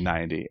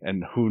 1890,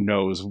 and who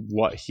knows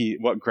what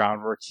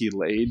groundwork he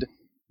laid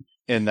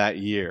in that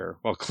year.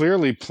 Well,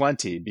 clearly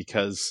plenty,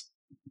 because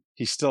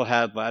he still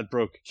had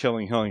Ladbroke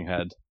killing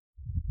Hillinghead.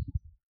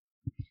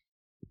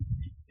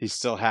 He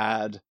still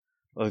had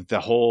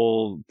the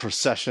whole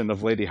procession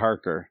of Lady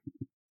Harker.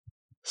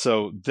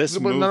 So this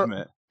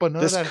movement... But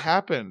none of that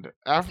happened.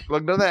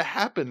 None of that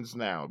happens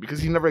now,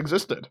 because he never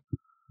existed.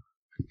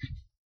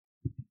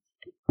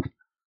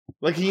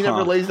 Like, he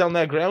never lays down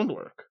that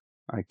groundwork.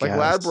 I guess.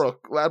 Like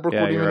Ladbroke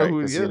wouldn't even know who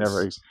he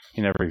is.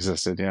 He never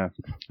existed, yeah.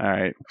 All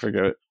right,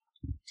 forget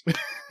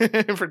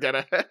it. Forget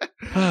it.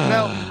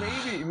 Now,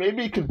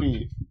 maybe it could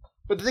be.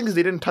 But the thing is,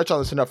 they didn't touch on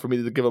this enough for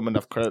me to give them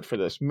enough credit for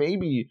this.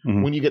 Maybe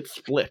when you get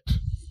split,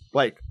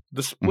 like,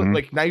 the split,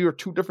 like, now you're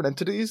two different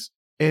entities,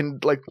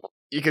 and, like,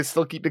 you can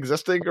still keep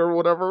existing or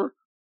whatever.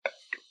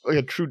 Like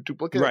a true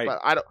duplicate. Right.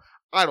 But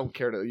I don't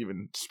care to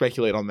even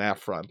speculate on that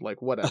front.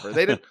 Like, whatever.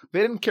 They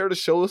didn't care to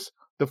show us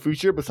the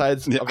future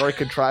besides a very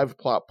contrived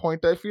plot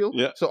point, I feel.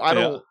 Yeah. So I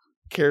don't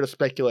care to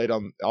speculate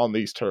on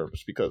these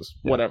terms, because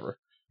whatever.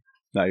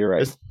 No, you're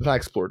right. It's not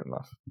explored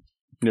enough.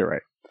 You're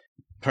right.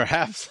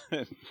 Perhaps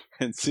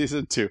in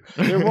season 2.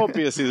 There won't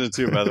be a season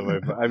 2, by the way.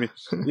 But I mean,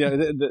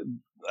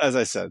 as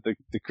I said,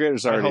 the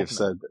creators already have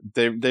said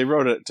they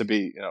wrote it to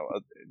be,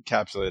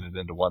 encapsulated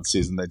into one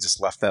season. They just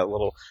left that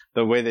little,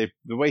 the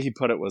way he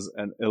put it was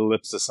an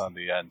ellipsis on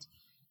the end,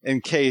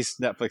 in case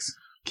Netflix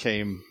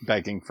came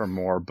begging for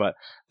more. But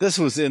this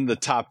was in the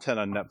top 10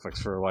 on Netflix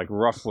for like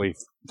roughly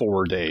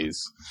 4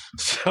 days,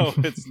 so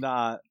it's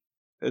not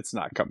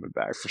coming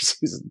back for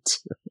season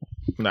 2.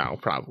 No,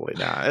 probably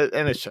not,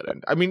 and it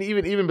shouldn't. I mean,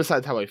 even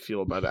besides how I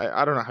feel about it,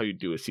 I don't know how you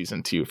do a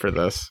season 2 for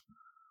this.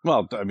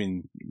 Well, I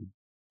mean,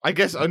 I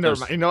guess never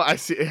mind. I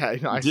see. Yeah,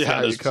 I see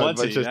how there's you could,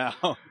 plenty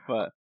now,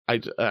 but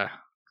all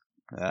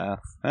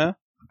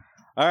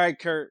right,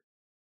 Kurt.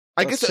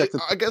 I guess.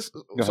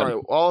 Sorry.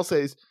 All I'll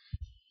say is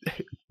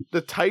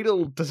the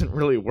title doesn't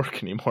really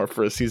work anymore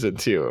for a season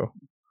 2.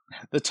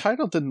 The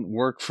title didn't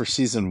work for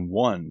season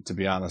 1, to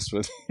be honest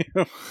with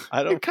you.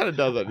 It kind of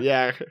doesn't.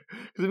 Yeah,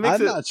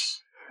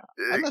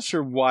 I'm not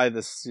sure why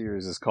this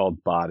series is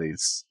called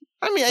Bodies.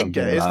 I mean, I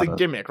get it. It's the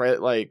gimmick, right?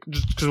 Like,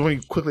 just because when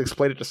you quickly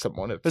explain it to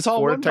someone, it's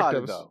all one body,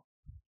 though.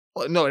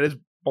 Well, no, it is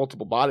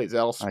multiple bodies. They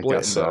all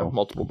split into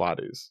multiple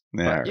bodies.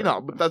 Yeah,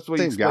 but, but that's what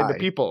you explain to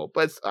people.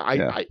 But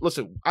I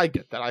listen. I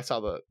get that. I saw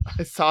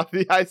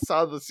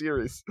the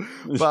series.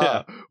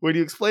 But when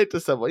you explain it to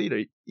someone,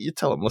 you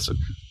tell them, listen.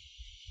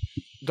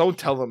 Don't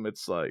tell them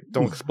it's like,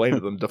 don't explain to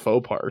them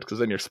Defoe part, because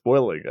then you're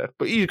spoiling it.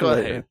 But you go,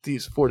 hey,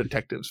 these 4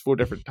 detectives, 4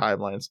 different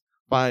timelines,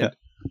 find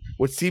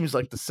what seems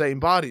like the same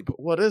body, but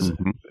what is it?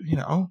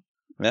 Yeah.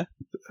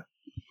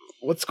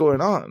 What's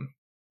going on?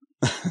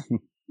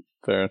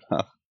 Fair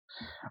enough.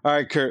 All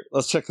right, Kurt,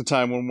 let's check the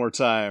time one more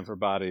time for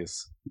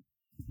Bodies.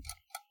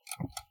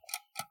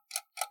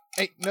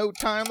 Ain't no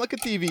time like a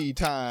TV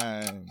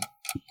time.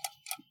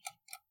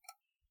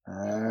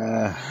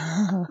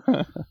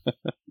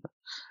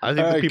 I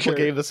think the people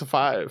gave this a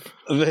 5.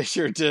 They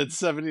sure did.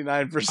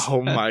 79%.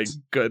 Oh my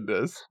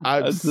goodness!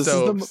 I'm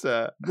so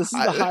upset. This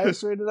is the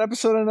highest rated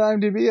episode on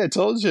IMDb. I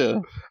told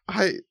you.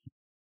 I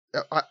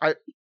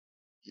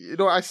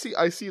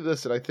see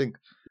this and I think,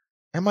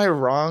 am I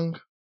wrong?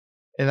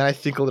 And then I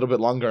think a little bit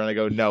longer and I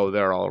go, no,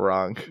 they're all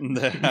wrong.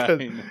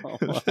 I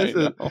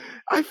know.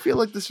 I feel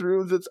like this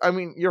ruins it. I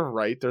mean, you're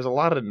right. There's a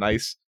lot of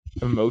nice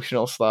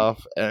emotional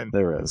stuff, and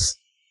there is.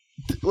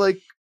 Like,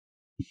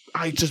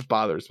 it just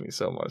bothers me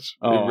so much.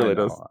 Oh, it really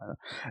does.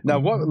 Now,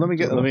 what? Let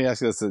me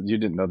ask you this. You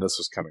didn't know this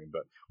was coming,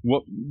 but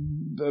what?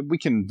 We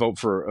can vote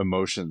for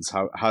emotions.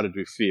 How did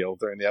we feel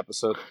during the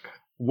episode?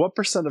 What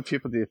percent of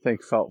people do you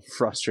think felt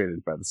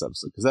frustrated by this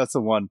episode? Because that's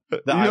the one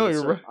that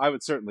I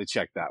would certainly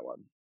check that one.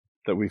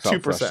 That we felt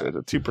 2%,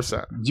 frustrated.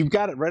 2%. You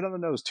got it right on the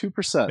nose.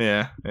 2%.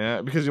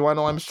 Yeah. Because you want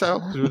to know I'm so?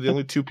 We were the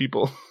only 2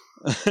 people.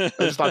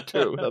 It's not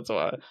 2. That's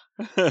why.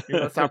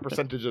 That's how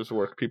percentages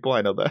work. People,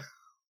 I know that.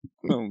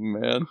 Oh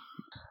man.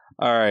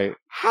 All right.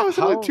 How is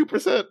it only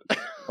 2%?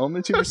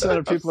 Only 2%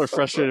 of people are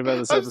frustrated by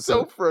this episode.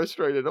 I'm so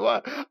frustrated.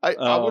 I'm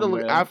gonna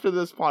look after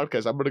this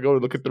podcast. I'm gonna go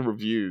look at the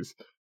reviews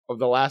of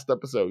the last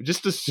episode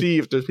just to see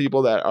if there's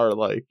people that are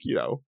like,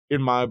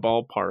 in my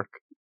ballpark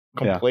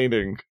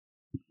complaining.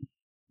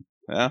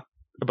 Yeah.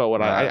 About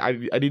what I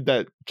need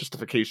that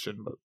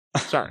justification, but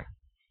sorry.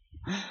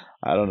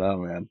 I don't know,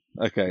 man.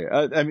 Okay.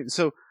 I mean,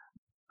 so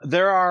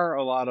there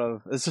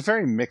are it's a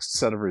very mixed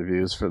set of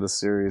reviews for this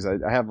series. I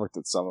have looked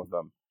at some of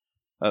them.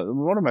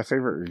 One of my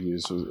favorite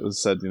reviews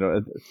was said,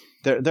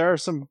 there are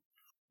some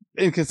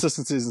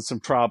inconsistencies and some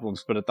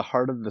problems, but at the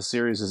heart of the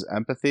series is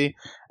empathy.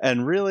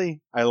 And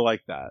really, I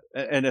like that.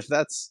 And if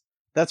that's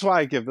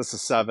why I give this a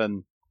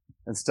 7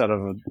 instead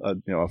of a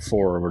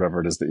 4 or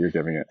whatever it is that you're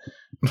giving it.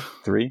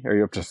 3? Are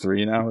you up to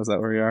 3 now? Is that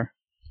where you are?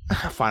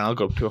 Fine, I'll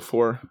go up to a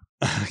 4.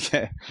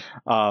 Okay.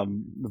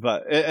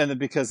 But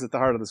because at the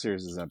heart of the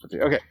series is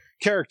empathy. Okay,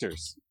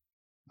 characters.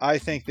 I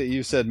think that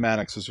you said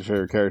Mannix was your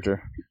favorite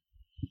character.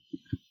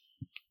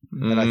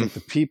 And I think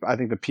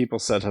the people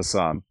said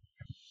Hassan.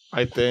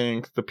 I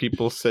think the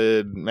people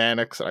said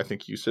Mannix. I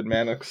think you said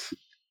Mannix.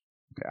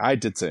 Okay, I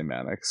did say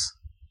Mannix.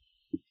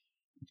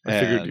 I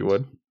figured you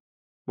would.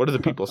 What do the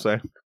people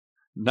say?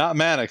 Not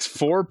Mannix.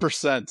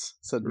 4%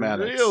 said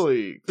Mannix.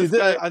 Really? This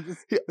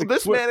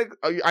Mannix.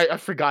 I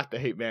forgot they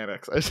hate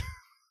Mannix.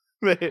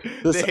 They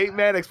hate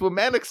Mannix. Well,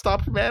 Mannix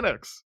stopped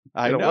Mannix.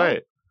 I know.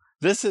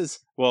 This is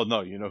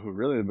no. You know who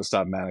really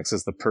stopped Mannix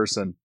is the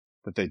person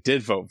that they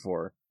did vote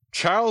for.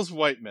 Charles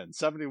Whiteman,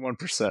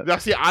 71%. Now,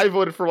 see, I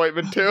voted for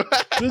Whiteman too.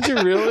 Did you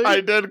really? I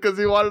did, because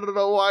he wanted to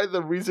know why.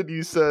 The reason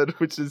you said,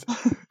 which is,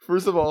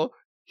 first of all,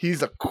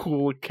 he's a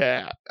cool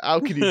cat. How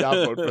can you not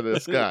vote for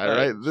this guy,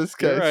 right? This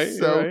guy's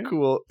so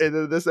cool. And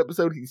in this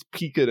episode, he's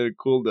peaking in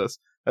coolness.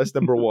 That's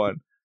number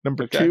 1.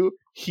 Number 2,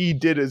 he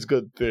did his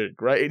good thing,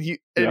 right? And he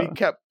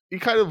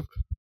kind of,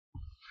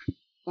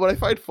 what I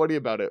find funny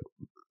about it,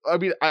 I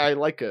mean, I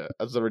like it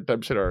as a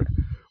redemption arc,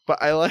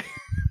 but I like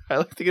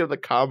thinking of the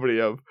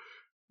comedy of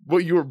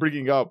what you were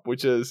bringing up,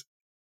 which is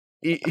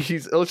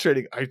he's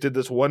illustrating, I did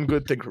this one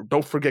good thing.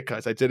 Don't forget,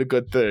 guys, I did a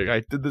good thing.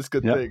 I did this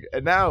good thing.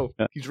 And now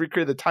he's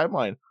recreated the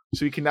timeline.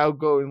 So he can now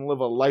go and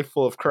live a life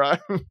full of crime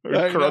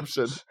or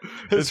corruption.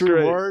 His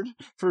reward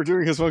for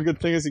doing his one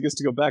good thing is he gets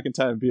to go back in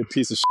time and be a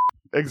piece of shit.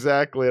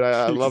 Exactly. And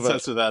I love it.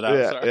 Censor that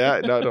out.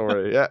 Yeah, no, don't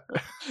worry. Yeah.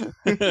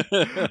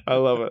 I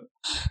love it.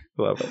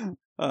 Love it.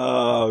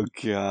 Oh,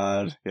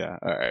 God. Yeah.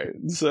 All right.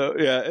 So,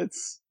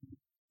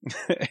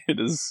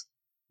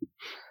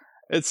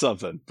 it's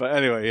something. But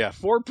anyway,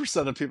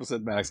 4% of people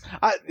said Mannix.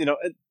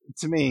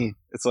 To me,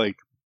 it's like,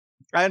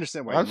 I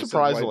understand why. I'm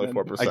surprised only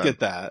 4%. I get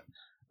that.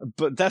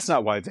 But that's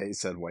not why they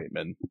said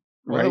Whiteman.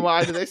 Right? Well, then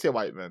why did they say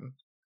Whiteman?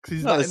 They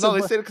said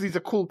it because he's a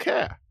cool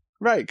cat.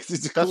 Right, because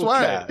he's a cool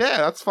cat. Yeah,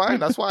 that's fine.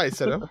 That's why I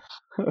said him.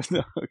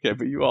 No, okay,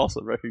 but you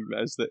also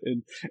recognize that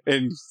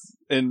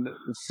in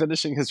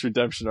finishing his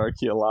redemption arc,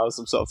 he allows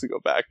himself to go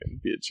back and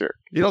be a jerk.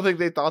 You don't think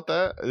they thought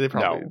that? They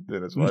probably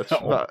didn't as much.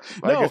 No.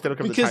 I guess they don't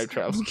come to time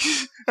travel.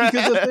 Because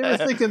if they were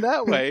thinking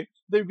that way,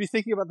 they'd be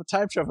thinking about the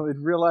time travel and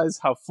they'd realize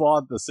how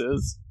flawed this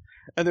is.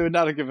 And they would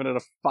not have given it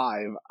a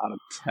 5 out of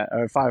 10,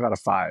 or 5 out of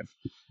 5.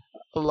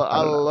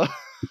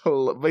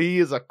 But he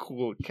is a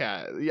cool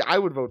cat. Yeah, I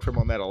would vote for him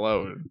on that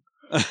alone.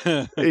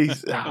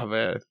 He's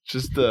man,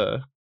 just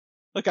look.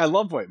 I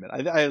love Whiteman.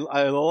 I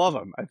love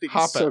him. I think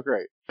he's so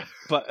great.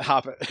 But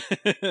hop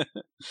it.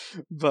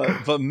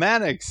 but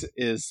Mannix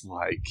is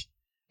like,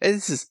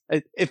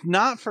 if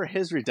not for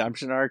his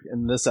redemption arc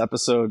in this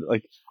episode,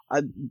 like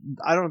I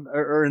don't,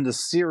 or in the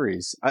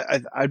series,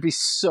 I'd be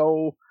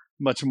so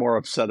much more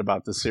upset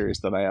about the series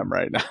than I am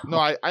right now. No,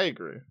 I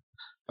agree.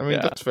 I mean,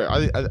 that's fair.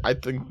 I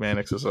think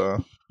Mannix is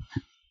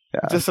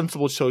it's a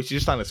sensible choice. He's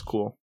just not as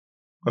cool.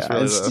 That's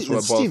really that's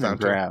what it boils down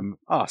Graham.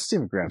 Oh,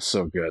 Stephen Graham's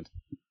so good.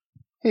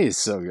 He's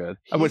so good.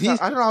 I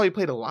don't know how he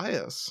played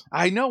Elias.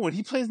 I know when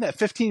he plays that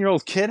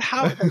 15-year-old kid,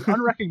 how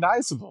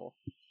unrecognizable.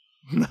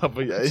 No,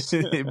 but yeah,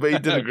 but he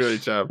did a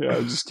great job. Yeah,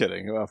 I'm just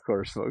kidding. Well, of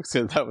course, folks.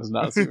 That was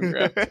not super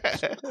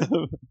graphic.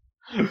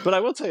 But I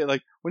will tell you,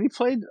 like, when he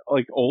played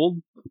like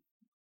old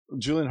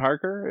Julian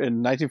Harker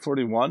in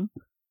 1941,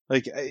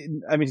 like,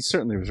 I mean, he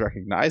certainly was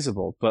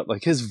recognizable, but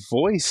like his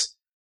voice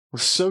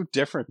was so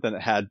different than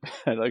it had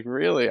been. Like,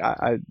 really,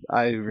 I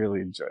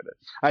really enjoyed it.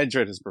 I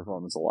enjoyed his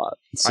performance a lot.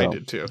 So, I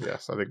did too.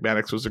 Yes, I think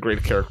Mannix was a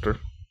great character.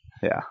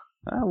 Yeah.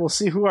 We'll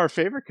see who our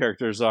favorite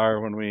characters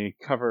are when we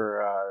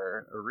cover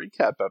our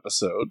recap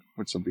episode,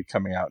 which will be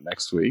coming out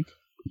next week.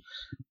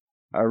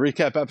 Our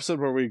recap episode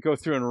where we go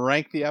through and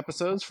rank the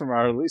episodes from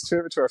our least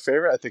favorite to our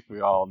favorite. I think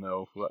we all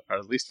know what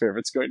our least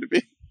favorite's going to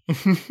be.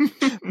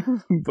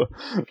 but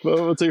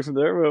we'll take it from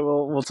there.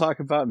 We'll talk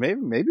about maybe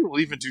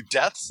we'll even do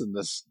deaths in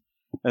this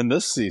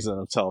season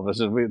of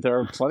television. There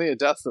are plenty of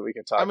deaths that we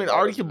can talk about. I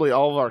mean, arguably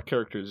all of our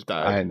characters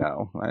died. I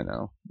know.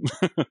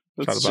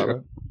 That's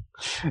true.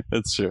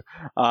 It's true.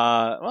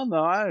 Well,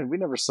 no, we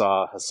never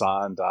saw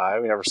Hassan die.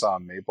 We never saw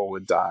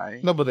Maplewood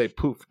die. No, but they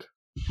poofed,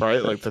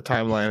 right? Like the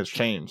timeline has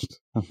changed.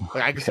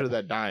 Like I consider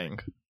that dying.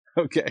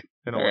 Okay,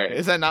 in a way. Right.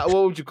 Is that not?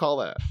 What would you call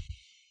that?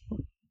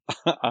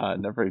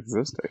 Never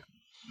existed.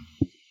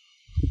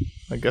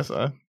 I guess.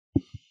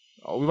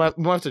 We might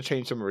have to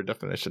change some of our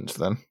definitions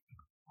then.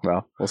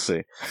 Well, we'll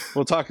see.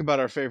 We'll talk about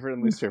our favorite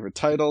and least favorite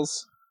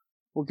titles.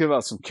 We'll give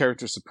out some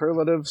character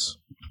superlatives.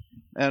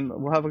 And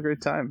we'll have a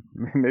great time.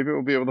 Maybe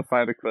we'll be able to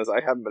find a quiz. I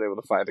haven't been able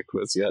to find a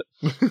quiz yet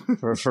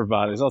for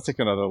bodies. I'll take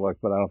another look,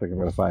 but I don't think I'm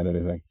going to find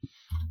anything.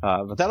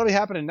 But that'll be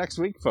happening next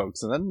week,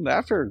 folks. And then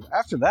after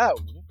that,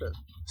 we have to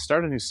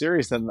start a new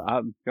series. And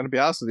I'm going to be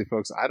honest with you,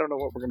 folks. I don't know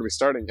what we're going to be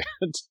starting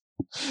yet.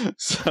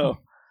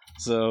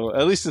 So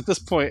at least at this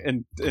point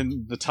in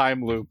the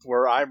time loop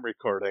where I'm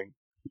recording,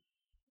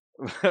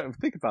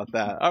 think about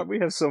that. We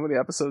have so many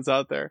episodes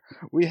out there.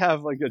 We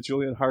have like a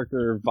Julian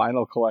Harker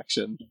vinyl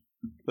collection.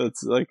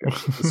 That's like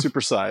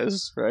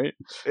supersized, right?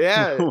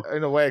 Yeah,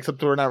 in a way,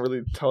 except we're not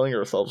really telling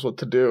ourselves what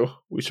to do.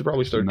 We should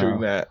probably start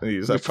doing that in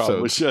these episodes.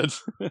 Probably should.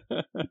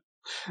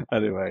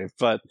 Anyway,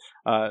 but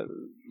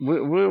we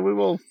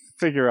will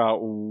figure out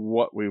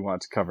what we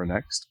want to cover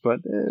next.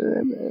 But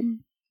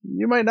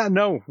you might not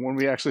know when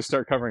we actually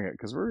start covering it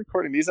because we're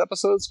recording these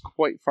episodes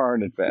quite far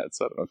in advance.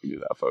 So I don't know if you do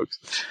that, folks.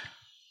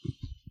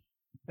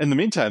 In the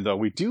meantime, though,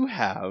 we do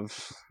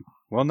have...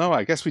 Well, no,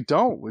 I guess we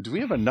don't. Do we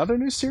have another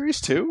new series,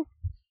 too?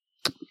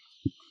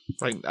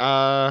 Right.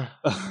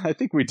 I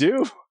think we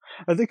do.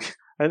 I think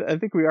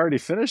we already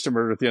finished A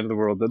Murder at the End of the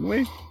World, didn't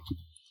we?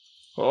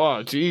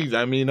 Oh, geez.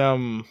 I mean,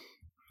 I'm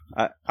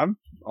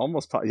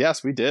almost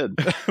yes, we did.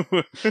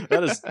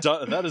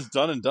 That is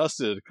done and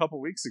dusted a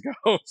couple weeks ago.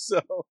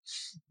 So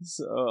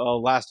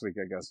last week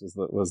I guess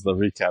was the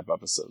recap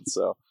episode.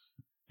 So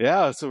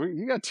yeah, so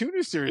you got 2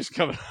 new series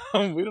coming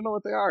out. We don't know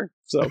what they are.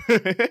 So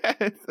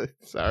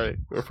sorry,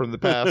 we're from the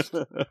past.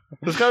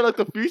 It's kind of like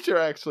the future,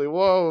 actually.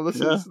 Whoa, this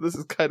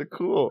is kind of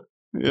cool.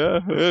 Yeah,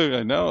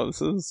 I know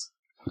this is.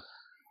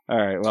 All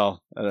right.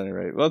 Well, at any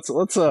rate, let's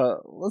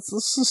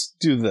just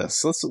do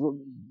this.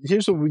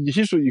 Here's what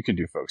you can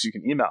do, folks. You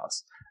can email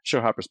us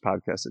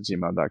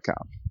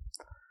showhopperspodcast@gmail.com.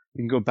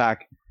 You can go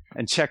back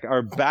and check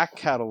our back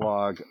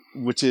catalog,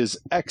 which is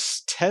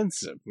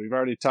extensive. We've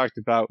already talked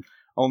about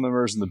Only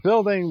Murders in the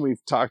Building.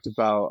 We've talked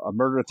about A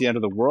Murder at the End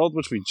of the World,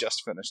 which we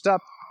just finished up.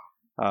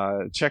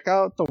 Check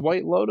out The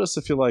White Lotus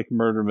if you like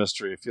murder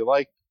mystery. If you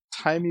like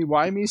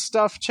timey-wimey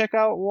stuff, check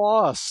out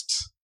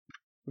Lost.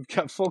 We've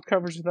got full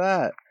coverage of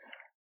that.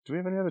 Do we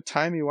have any other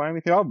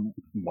timey-wimey thing? Oh,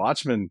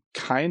 Watchmen,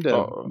 kind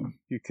of.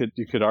 You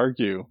could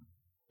argue,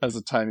 has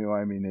a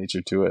timey-wimey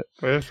nature to it.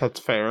 Yes, that's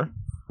fair.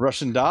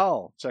 Russian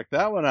Doll. Check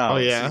that one out. Oh,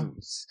 yeah?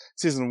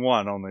 Season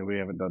 1 only. We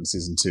haven't done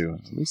Season 2.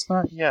 At least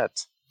not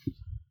yet.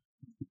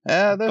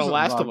 The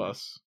Last of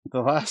Us.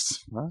 The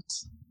Last... What?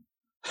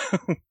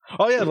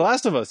 Oh, yeah, The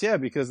Last of Us. Yeah,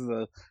 because of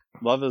the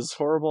Love is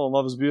Horrible and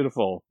Love is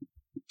Beautiful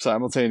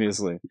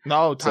simultaneously.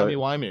 No,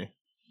 timey-wimey.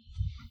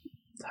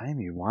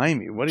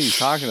 Timey-wimey? What are you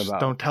talking about?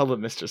 Don't tell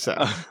them, Mr.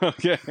 Seth.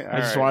 Okay.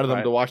 I just wanted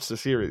them to watch the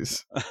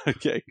series.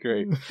 Okay,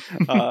 great.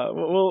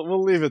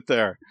 We'll leave it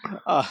there.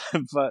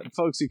 But,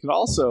 folks, you can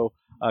also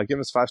give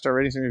us 5-star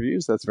ratings and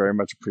reviews. That's very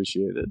much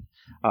appreciated.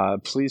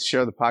 Please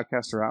share the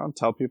podcast around.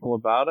 Tell people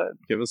about it.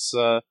 Give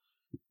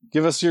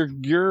us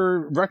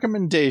your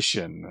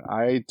recommendation.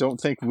 I don't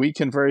think we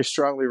can very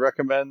strongly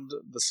recommend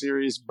the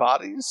series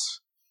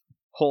Bodies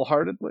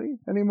wholeheartedly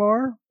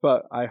anymore,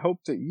 but I hope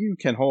that you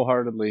can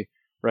wholeheartedly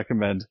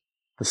recommend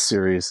the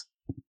series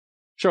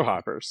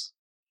Showhoppers.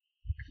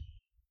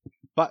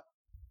 But,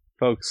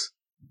 folks,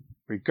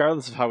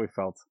 regardless of how we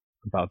felt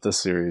about this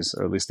series,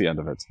 or at least the end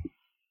of it,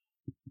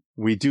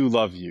 we do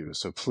love you,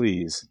 so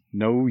please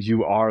know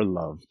you are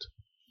loved.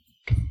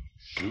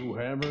 Shoe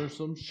hammer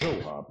some show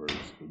hoppers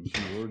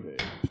into your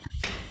day.